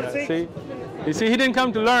 No, I want to Yeah, see. You see, he didn't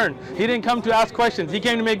come to learn. He didn't come to ask questions. He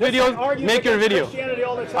came to make videos. Make your video.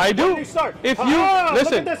 All the time. I do. When you start? If you look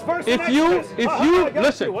listen, at this verse if in you Exodus. I got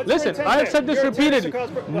listen, you. What's your listen. intent I have there? said this Your intent is repeatedly.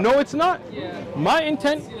 to cause- No, it's not. My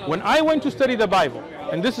intent when I went to study the Bible,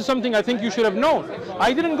 and this is something I think you should have known.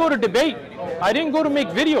 I didn't go to debate. I didn't go to make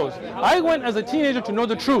videos. I went as a teenager to know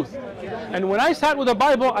the truth. And when I sat with the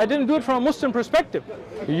Bible, I didn't do it from a Muslim perspective.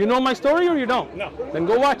 You know my story or you don't? No. Then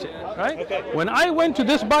go watch it, right? Okay. When I went to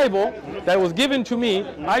this Bible that was given to me,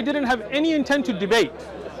 I didn't have any intent to debate.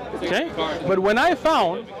 Okay? But when I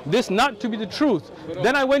found this not to be the truth,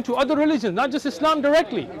 then I went to other religions, not just Islam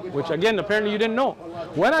directly, which again, apparently you didn't know.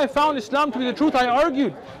 When I found Islam to be the truth, I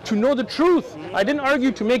argued to know the truth. I didn't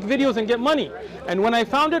argue to make videos and get money. And when I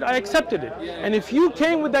found it, I accepted it. And if you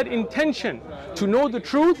came with that intention to know the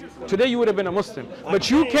truth, today you would have been a Muslim.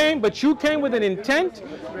 But you came with an intent.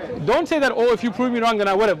 Don't say that, oh, if you prove me wrong, then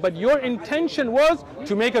I would have. But your intention was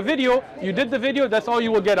to make a video. You did the video. That's all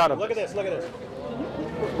you will get out of it. Look at this. Look at this.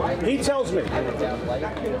 He tells me,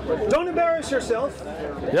 don't embarrass yourself.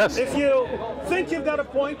 Yes. If you think you've got a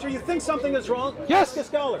point or you think something is wrong, Yes. ask a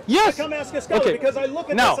scholar. Yes. I come ask a scholar Okay. because I look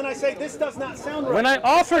at Now, this and I say, this does not sound right. When I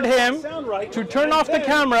offered This does him not sound right. to turn And off the then-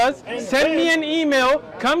 cameras, and send me then- an email,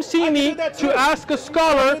 come see can me do that too. to ask a I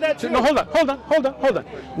scholar. can do that To, too. no, hold on.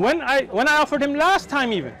 When I offered him last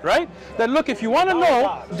time even, right? That look, if you want to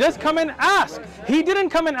know, just come and ask. He didn't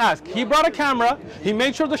come and ask. He brought a camera. He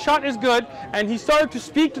made sure the shot is good, and he started to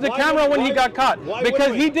speak to the Why camera would- when he why- got caught. why Because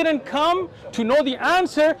wouldn't we? he didn't come to know the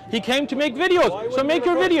answer. He came to make videos. Why So wouldn't make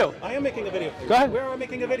you your record? video. I am making a video. Go ahead. Where am I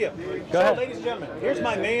making a video? Go so, ahead. ladies and gentlemen, here's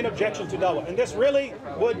my main objection to dawah, and this really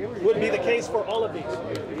would be the case for all of these.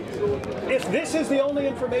 If this is the only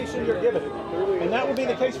information you're given, and that would be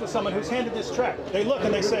the case for someone who's handed this track, they look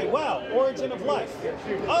and they say, wow, origin of life.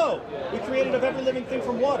 Oh, we created of every living thing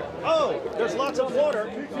from water. Oh, there's lots of water,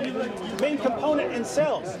 main component in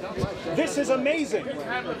cells. This is amazing.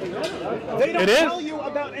 They don't It is. tell you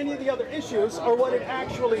about any of the other issues or what it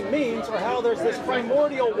actually means or how there's this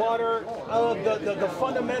primordial water, the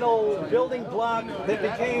fundamental building block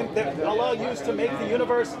that Allah used to make the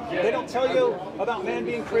universe. They don't tell you about man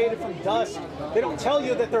being created from dust. They don't tell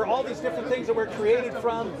you that there are all these different things that we're created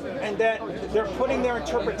from and that they're putting their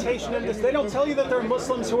interpretation in this. They don't tell you that there are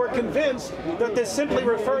Muslims who are convinced that this simply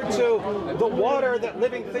referred to the water that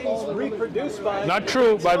living things reproduce by. Not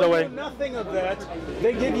true, by the Tell way. you nothing of that.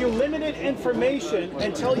 They give you limited information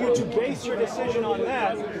and tell you to base your decision on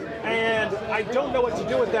that. And I don't know what to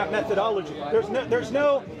do with that methodology. There's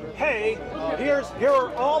no, hey, here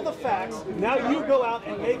are all the facts. Now you go out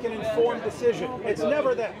and make an informed decision. It's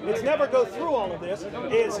never that. It's never go through all of this.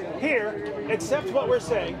 It's here, accept what we're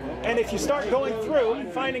saying. And if you start going through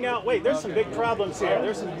and finding out, wait, there's some big problems here.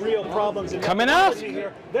 There's some real problems in Come and ask. methodology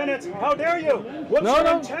here. Then it's, how dare you? What's No, your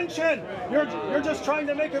no. intention? You're just trying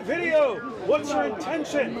to make a video. What's your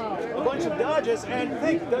intention? A bunch of dodges, and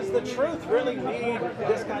think, does the truth really need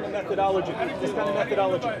this kind of methodology? This kind of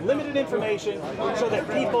methodology. Limited information so that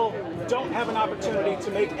people don't have an opportunity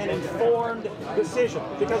to make an informed decision.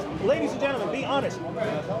 Because, ladies and gentlemen, be honest.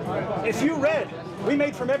 If you read, we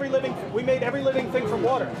made every living thing from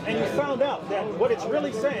water, and you found out that what it's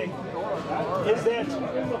really saying is that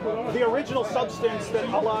the original substance that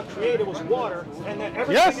Allah created was water, and that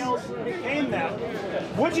everything Yes. else became that.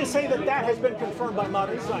 Would you say that that has been confirmed by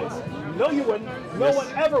modern science? No, you wouldn't. No one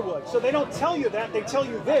ever would. So they don't tell you that. They tell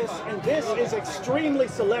you this, and this is extremely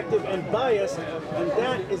selective and biased, and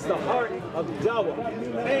that is the heart of dawah.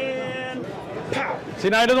 And pow. See,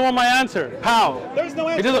 now he doesn't want my answer. Pow. There's no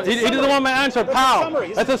answer. He doesn't, It's a he doesn't summary. want my answer. That's a Pow.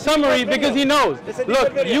 summary. That's a summary It's a because he video. knows. It's a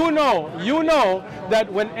Look, video. you know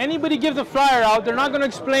that when anybody gives a flyer out, they're not going to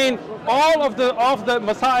explain all of the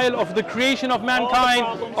masail of the creation of mankind,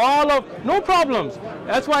 no problems.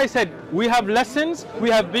 That's why I said we have lessons, we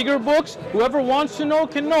have bigger books. Whoever wants to know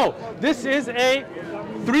can know. This is a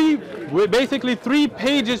with basically 3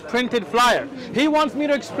 pages printed flyer. He wants me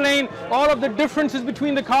to explain all of the differences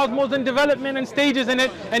between the cosmos and development and stages in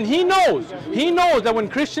it. And he knows that when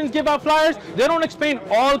Christians give out flyers, they don't explain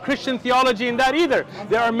all Christian theology in that either.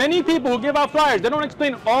 There are many people who give out flyers. They don't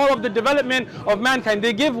explain all of the development of mankind.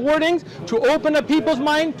 They give wordings to open up people's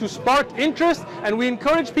mind, to spark interest, and we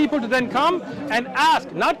encourage people to then come and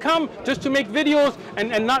ask, not come just to make videos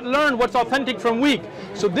and not learn what's authentic from weak.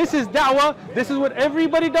 So this is da'wah. This is what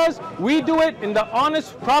everybody does. We do it in the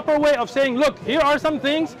honest, proper way of saying, look, here are some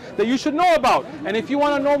things that you should know about. And if you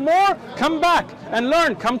want to know more, come back and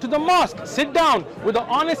learn. Come to the mosque. Sit down with the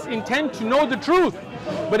honest intent to know the truth.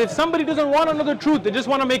 But if somebody doesn't want to know the truth, they just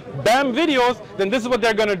want to make bam videos, then this is what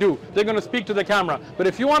they're going to do. They're going to speak to the camera. But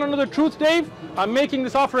if you want to know the truth, Dave, I'm making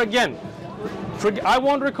this offer again. I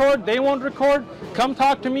won't record, they won't record. Come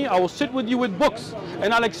talk to me. I will sit with you with books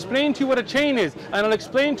and I'll explain to you what a chain is, and I'll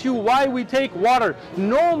explain to you why we take water.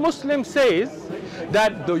 No Muslim says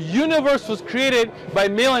that the universe was created by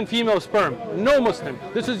male and female sperm. No Muslim.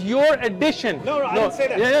 This is your addition. No, I didn't say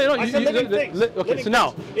that. I said living things. Okay, living so now,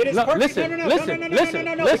 things. It is perfect. listen,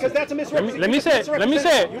 because that's a misrepresentation. Let me say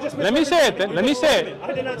it then.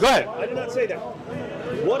 I did not Go ahead. I did not say that.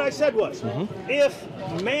 What I said was, if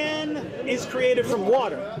man is created from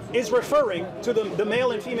water, is referring to the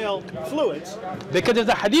male and female fluids. Because there's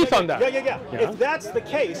a hadith on that. Yeah. If that's the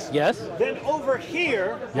case, yes, then over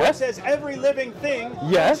here, it says every living thing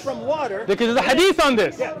comes from water. Because there's a hadith on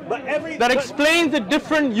this. Yeah, but that explains the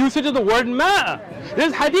different usage of the word ma.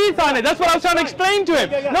 There's hadith on it. That's what I was trying to explain to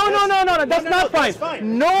him. No, that's not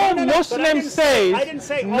fine. No Muslim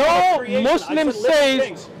says, no Muslim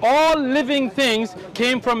says all living things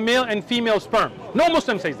came from male and female sperm. No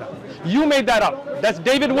Muslim says that. You made that up. That's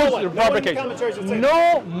David Wood's fabrication.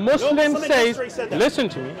 No Muslim says, listen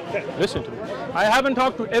to me. I haven't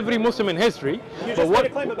talked to every Muslim in history. But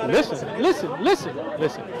what? Listen.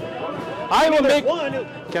 I will make.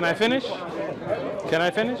 Can I finish?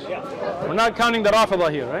 We're not counting the Rafida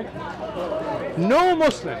here, right? No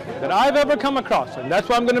Muslim that I've ever come across, and that's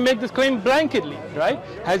why I'm going to make this claim blanketly, right,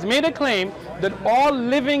 has made a claim that all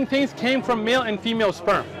living things came from male and female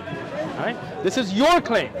sperm. Right? This is your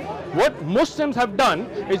claim. What Muslims have done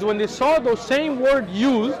is when they saw those same words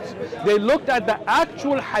used, they looked at the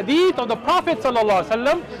actual hadith of the Prophet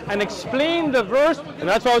ﷺ and explained the verse, and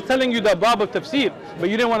that's why I was telling you the bab of tafsir, but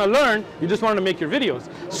you didn't want to learn, you just wanted to make your videos.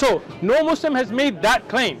 So no Muslim has made that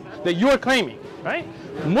claim that you are claiming, right?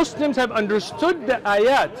 Muslims have understood the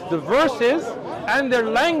ayat, the verses, and their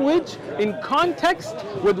language in context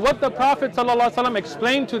with what the Prophet ﷺ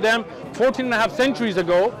explained to them 14.5 centuries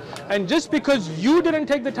ago. And just because you didn't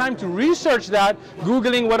take the time to research that,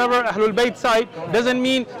 Googling whatever Ahlul Bayt site, doesn't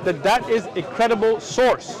mean that that is a credible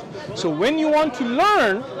source. So when you want to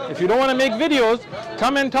learn, if you don't want to make videos,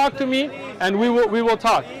 come and talk to me and we will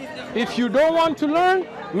talk. If you don't want to learn,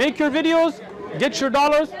 make your videos, get your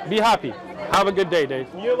dollars, be happy. Have a good day, Dave.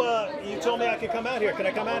 You told me I could come out here. Can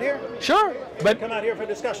I come out here? Sure, but come out here for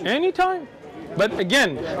discussion. Anytime. But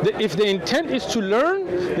again, if the intent is to learn,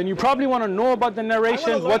 then you probably want to know about the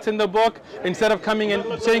narrations, what's in the book, instead of coming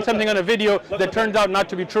and saying something on a video that turns out not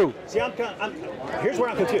to be true. See, here's where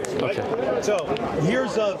I'm confused, right? Okay. So,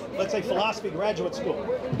 years of, let's say, philosophy graduate school.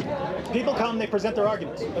 People come, they present their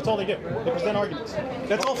arguments. That's all they do. They present arguments.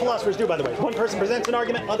 That's all philosophers do, by the way. One person presents an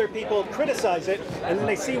argument, other people criticize it, and then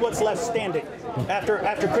they see what's left standing after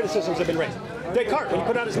criticisms have been raised. Descartes, when he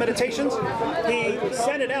put out his meditations, he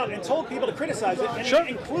sent it out and told people to criticize it, and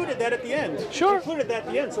he included that at the end. Included that at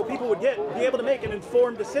the end, so people would be able to make an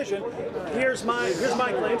informed decision. Here's my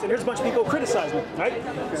claims, and here's a bunch of people criticizing me, right?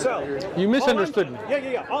 So you misunderstood me.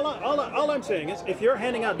 Yeah. All I'm saying is, if you're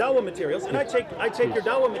handing out dawah materials, and I take your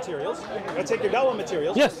dawah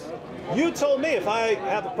materials. Yes. You told me if I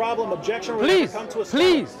have a problem, objection, or whatever, come to a scholar.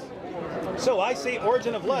 Please. So I see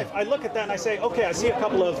Origin of Life. I look at that and I say, okay, I see a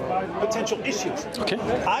couple of potential issues. Okay.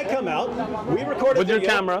 I come out, we record a with video, your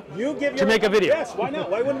camera you give to make a video. Yes, why not?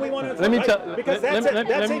 Why wouldn't we want to? Let me tell. Because that's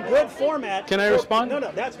a good format. Can I respond? No,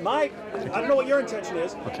 that's my. I don't know what your intention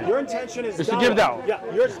is. Okay. Your intention is to give dawah. Yeah,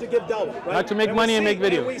 yours to give dawah. Right? Not to make money and make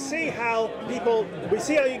videos. And we see how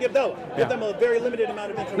you give dawah. Give them a very limited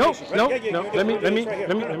amount of information. No.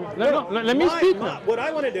 Let me speak. What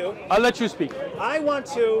I want to do. I'll let you speak. I want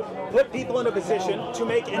to put people in a position to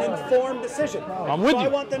make an informed decision. I'm with you. I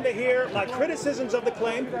want them to hear my criticisms of the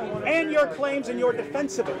claim and your claims and your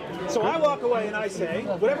defense of it. So I walk away and I say,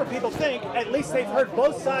 whatever people think, at least they've heard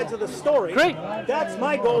both sides of the story. Great. That's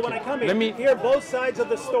my goal when I come here. Hear both sides of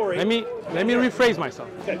the story. Let me rephrase myself.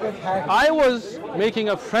 Okay. I was making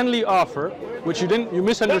a friendly offer, which you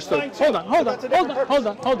misunderstood. Hold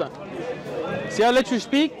on. See, I let you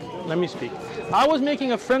speak. Let me speak. I was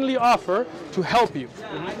making a friendly offer to help you,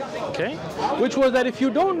 okay? Which was that if you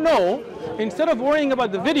don't know, instead of worrying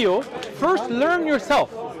about the video, first learn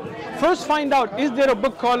yourself. First find out, is there a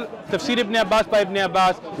book called Tafsir Ibn Abbas by Ibn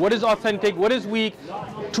Abbas? What is authentic? What is weak?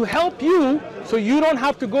 To help you so you don't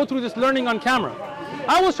have to go through this learning on camera.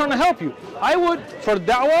 I was trying to help you. I would, for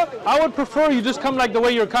da'wah, I would prefer you just come like the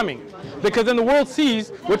way you're coming. Because then the world sees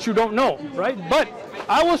what you don't know, right? But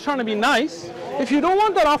I was trying to be nice. If you don't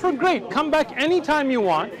want that offer, great. Come back anytime you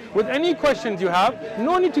want with any questions you have.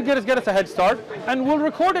 No need to get us a head start, and we'll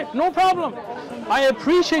record it. No problem. I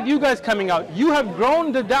appreciate you guys coming out. You have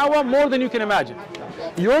grown the da'wah more than you can imagine.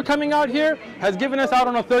 Your coming out here has given us, I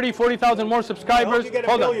don't know, 30, 40,000 more subscribers. I hope you get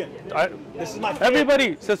a million. This is my favorite.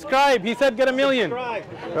 Everybody, subscribe. He said get a million. Subscribe.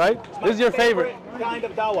 Right? This is your favorite. Kind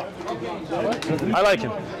of dawah. I like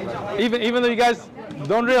him. Even though you guys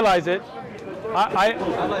don't realize it,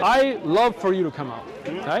 I love for you to come out.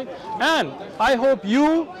 Right? And I hope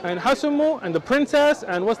you and Hasumu and the princess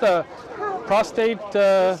and what's the prostate?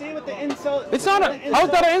 See what the insult? It's not a. How's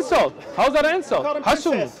that an insult? How's that an insult? Called him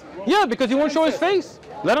Hasumu. princess. Yeah, because he won't show his face.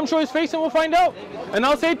 Let him show his face and we'll find out. And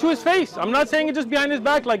I'll say it to his face. I'm not saying it just behind his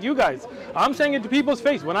back like you guys. I'm saying it to people's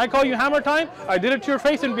face. When I call you Hammer Time, I did it to your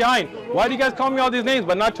face and behind. Why do you guys call me all these names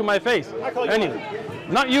but not to my face? I call you anyway.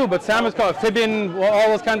 Not you, but Sam is called Fibbin, all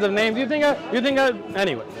those kinds of names. You think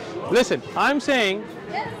anyway. Listen, I'm saying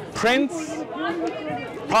Prince,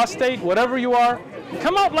 prostate, whatever you are,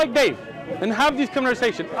 come out like Dave and have these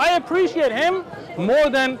conversations. I appreciate him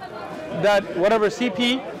more than that whatever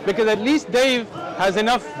CP, because at least Dave has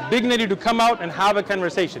enough dignity to come out and have a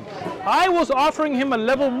conversation. I was offering him a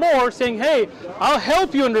level more, saying, hey, I'll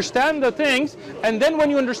help you understand the things, and then when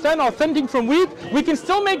you understand authentic from weak, we can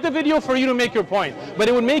still make the video for you to make your point. But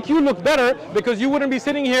it would make you look better because you wouldn't be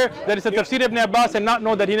sitting here that it's a Tafsir Ibn Abbas and not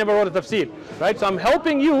know that he never wrote a tafsir. Right? So I'm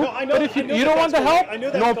helping you, but if you don't want the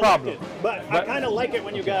help, no problem. But I kind of like it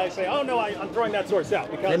when you guys say, oh no, I'm throwing that source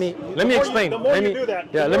out. Because let me explain. The more you do that,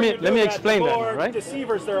 yeah, let me explain that, right?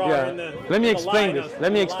 Deceivers there are in the Let me explain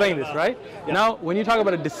this, right? Yeah. Now, when you talk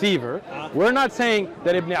about a deceiver, we're not saying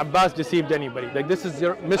that Ibn Abbas deceived anybody. Like, this is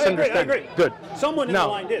your misunderstanding. I agree. Good. Someone in the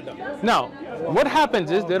line did, though. Now, what happens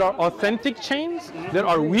is there are authentic chains, there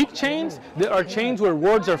are weak chains, there are chains where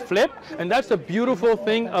words are flipped, and that's the beautiful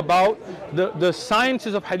thing about the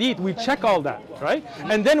sciences of hadith. We check all that, right?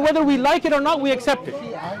 And then whether we like it or not, we accept it.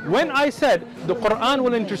 When I said the Quran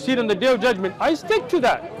will intercede on the Day of Judgment, I stick to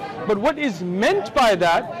that. But what is meant by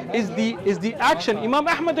that is the action. Imam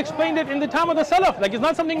Ahmad explained it in the time of the Salaf. Like, it's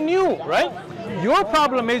not something new, right? Your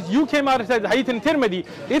problem is you came out and said Hadith in Tirmidhi.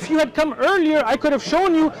 If you had come earlier, I could have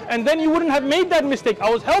shown you, and then you wouldn't have made that mistake. I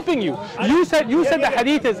was helping you. You said the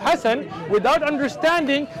Hadith is Hasan without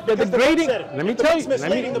understanding that the grading. Let me tell you.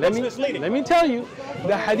 Let me tell you.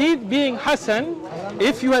 The Hadith being Hasan,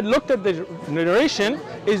 if you had looked at the narration,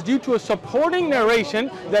 is due to a supporting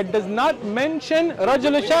narration that does not mention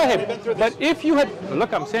Rajul Shahid. But if you had,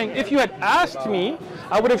 look, I'm saying, if you had asked me,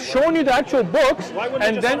 I would have shown you the actual books, Why wouldn't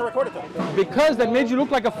and you just then want to record it though? because that made you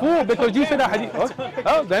look like a fool because you said a hadith.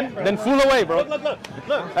 Oh, then fool away, bro. Look.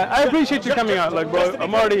 I appreciate you coming out, like, bro.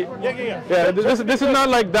 I'm already. Yeah. This is not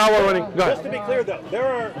like dawah running. Go Just to ahead. be clear, though,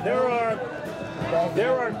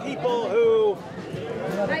 there are people who,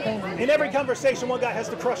 in every conversation, one guy has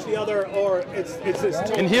to crush the other, or it's this.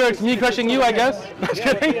 And here it's me crushing you, I guess.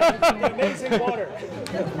 The amazing water,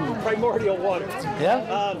 primordial water.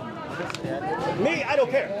 Yeah. Me, I don't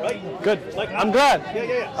care, right? Good. Like, I'm glad.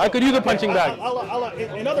 Yeah. I could use a punching bag.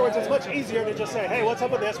 In other words, it's much easier to just say, hey, what's up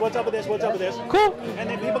with this? What's up with this? What's up with this? Cool. And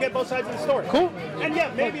then people get both sides of the story. Cool. And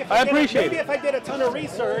yeah, maybe if I did appreciate maybe it. if I did a ton of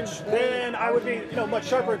research, then I would be, much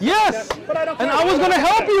sharper. Yes. But I don't care. And I was gonna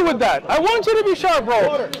help you with that. I want you to be sharp, bro.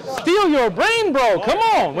 Water. Steal your brain, bro. Come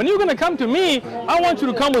on. When you're gonna come to me, I want you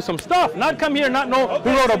to come with some stuff, not come here and not know who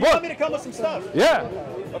wrote so a you want book. me to come with some stuff? Yeah.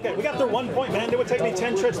 Okay, we got through 1 point, man. It would take me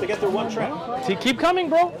 10 trips to get through one track. Keep coming,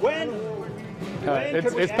 bro. When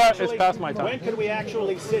could we It's actually- past my time. When could we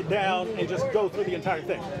actually sit down and just go through the entire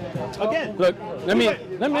thing? Again. Look, let me.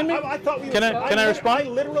 I thought we Can would, I respond? I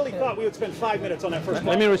literally thought we would spend 5 minutes on that first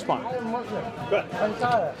Let me respond. Go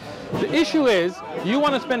ahead. The issue is you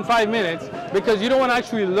want to spend 5 minutes because you don't want to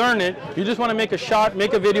actually learn it. You just want to make a shot,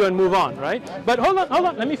 make a video, and move on, right? But hold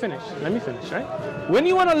on. Let me finish, right? When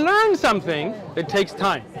you want to learn something, it takes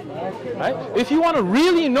time, right? If you want to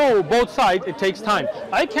really know both sides, it takes time.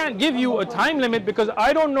 I can't give you a time limit because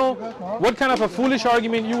I don't know what kind of a foolish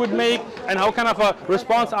argument you would make and how kind of a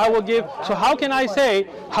response I will give. So how can I say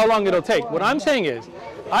how long it'll take? What I'm saying is,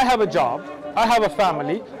 I have a job. I have a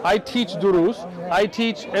family. I teach durus. I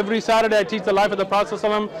teach every Saturday. I teach the life of the Prophet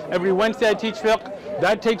ﷺ. Every Wednesday I teach fiqh.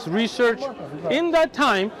 That takes research. In that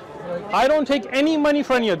time, I don't take any money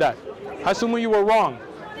for any of that. Hasumu, you were wrong.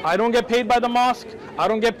 I don't get paid by the mosque. I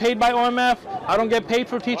don't get paid by OMF. I don't get paid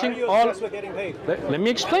for teaching. Why are you obsessed with getting paid? Let me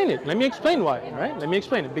explain it. Let me explain why, right? Let me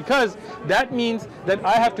explain it. Because that means that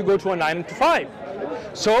I have to go to a 9 to 5.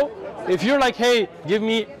 So if you're like, hey, give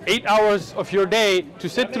me 8 hours of your day to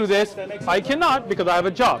sit through this, I cannot because I have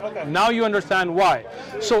a job. Okay. Now you understand why.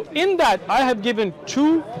 So in that, I have given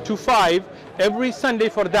 2 to 5 every Sunday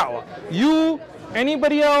for da'wah.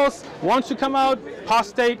 Anybody else wants to come out,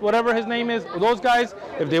 Postate, whatever his name is, those guys,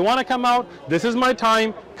 if they want to come out, this is my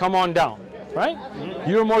time, come on down, right?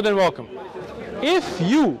 You're more than welcome. If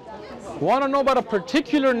you want to know about a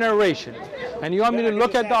particular narration and you want me to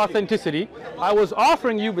look at the authenticity, I was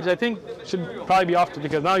offering you, which I think should probably be off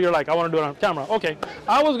because now you're like, I want to do it on camera. Okay,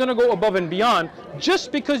 I was going to go above and beyond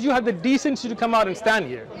just because you had the decency to come out and stand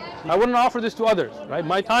here. I wouldn't offer this to others, right?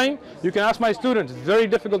 My time, you can ask my students. It's very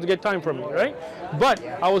difficult to get time from me, right? But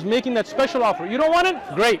I was making that special offer. You don't want it?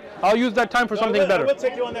 Great. I'll use that time for something better. I will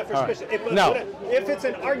take you on that for special. If it's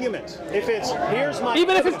an argument, if it's, here's my...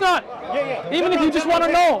 Even if it's not. Yeah. Even if you just want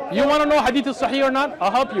to know. You want to know hadith is sahih or not?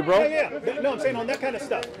 I'll help you, bro. Yeah. No, I'm saying on that kind of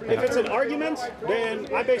stuff. If it's an argument,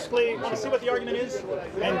 then I basically want to see what the argument is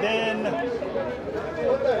and then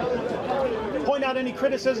point out any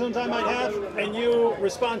criticisms I might have and you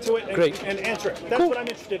respond to it and answer it. That's what I'm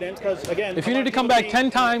interested in because, again... If you need to come back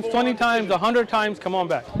 10 times, 20 times, 100 times, come on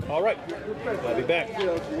back. All right. I'll be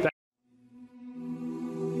back.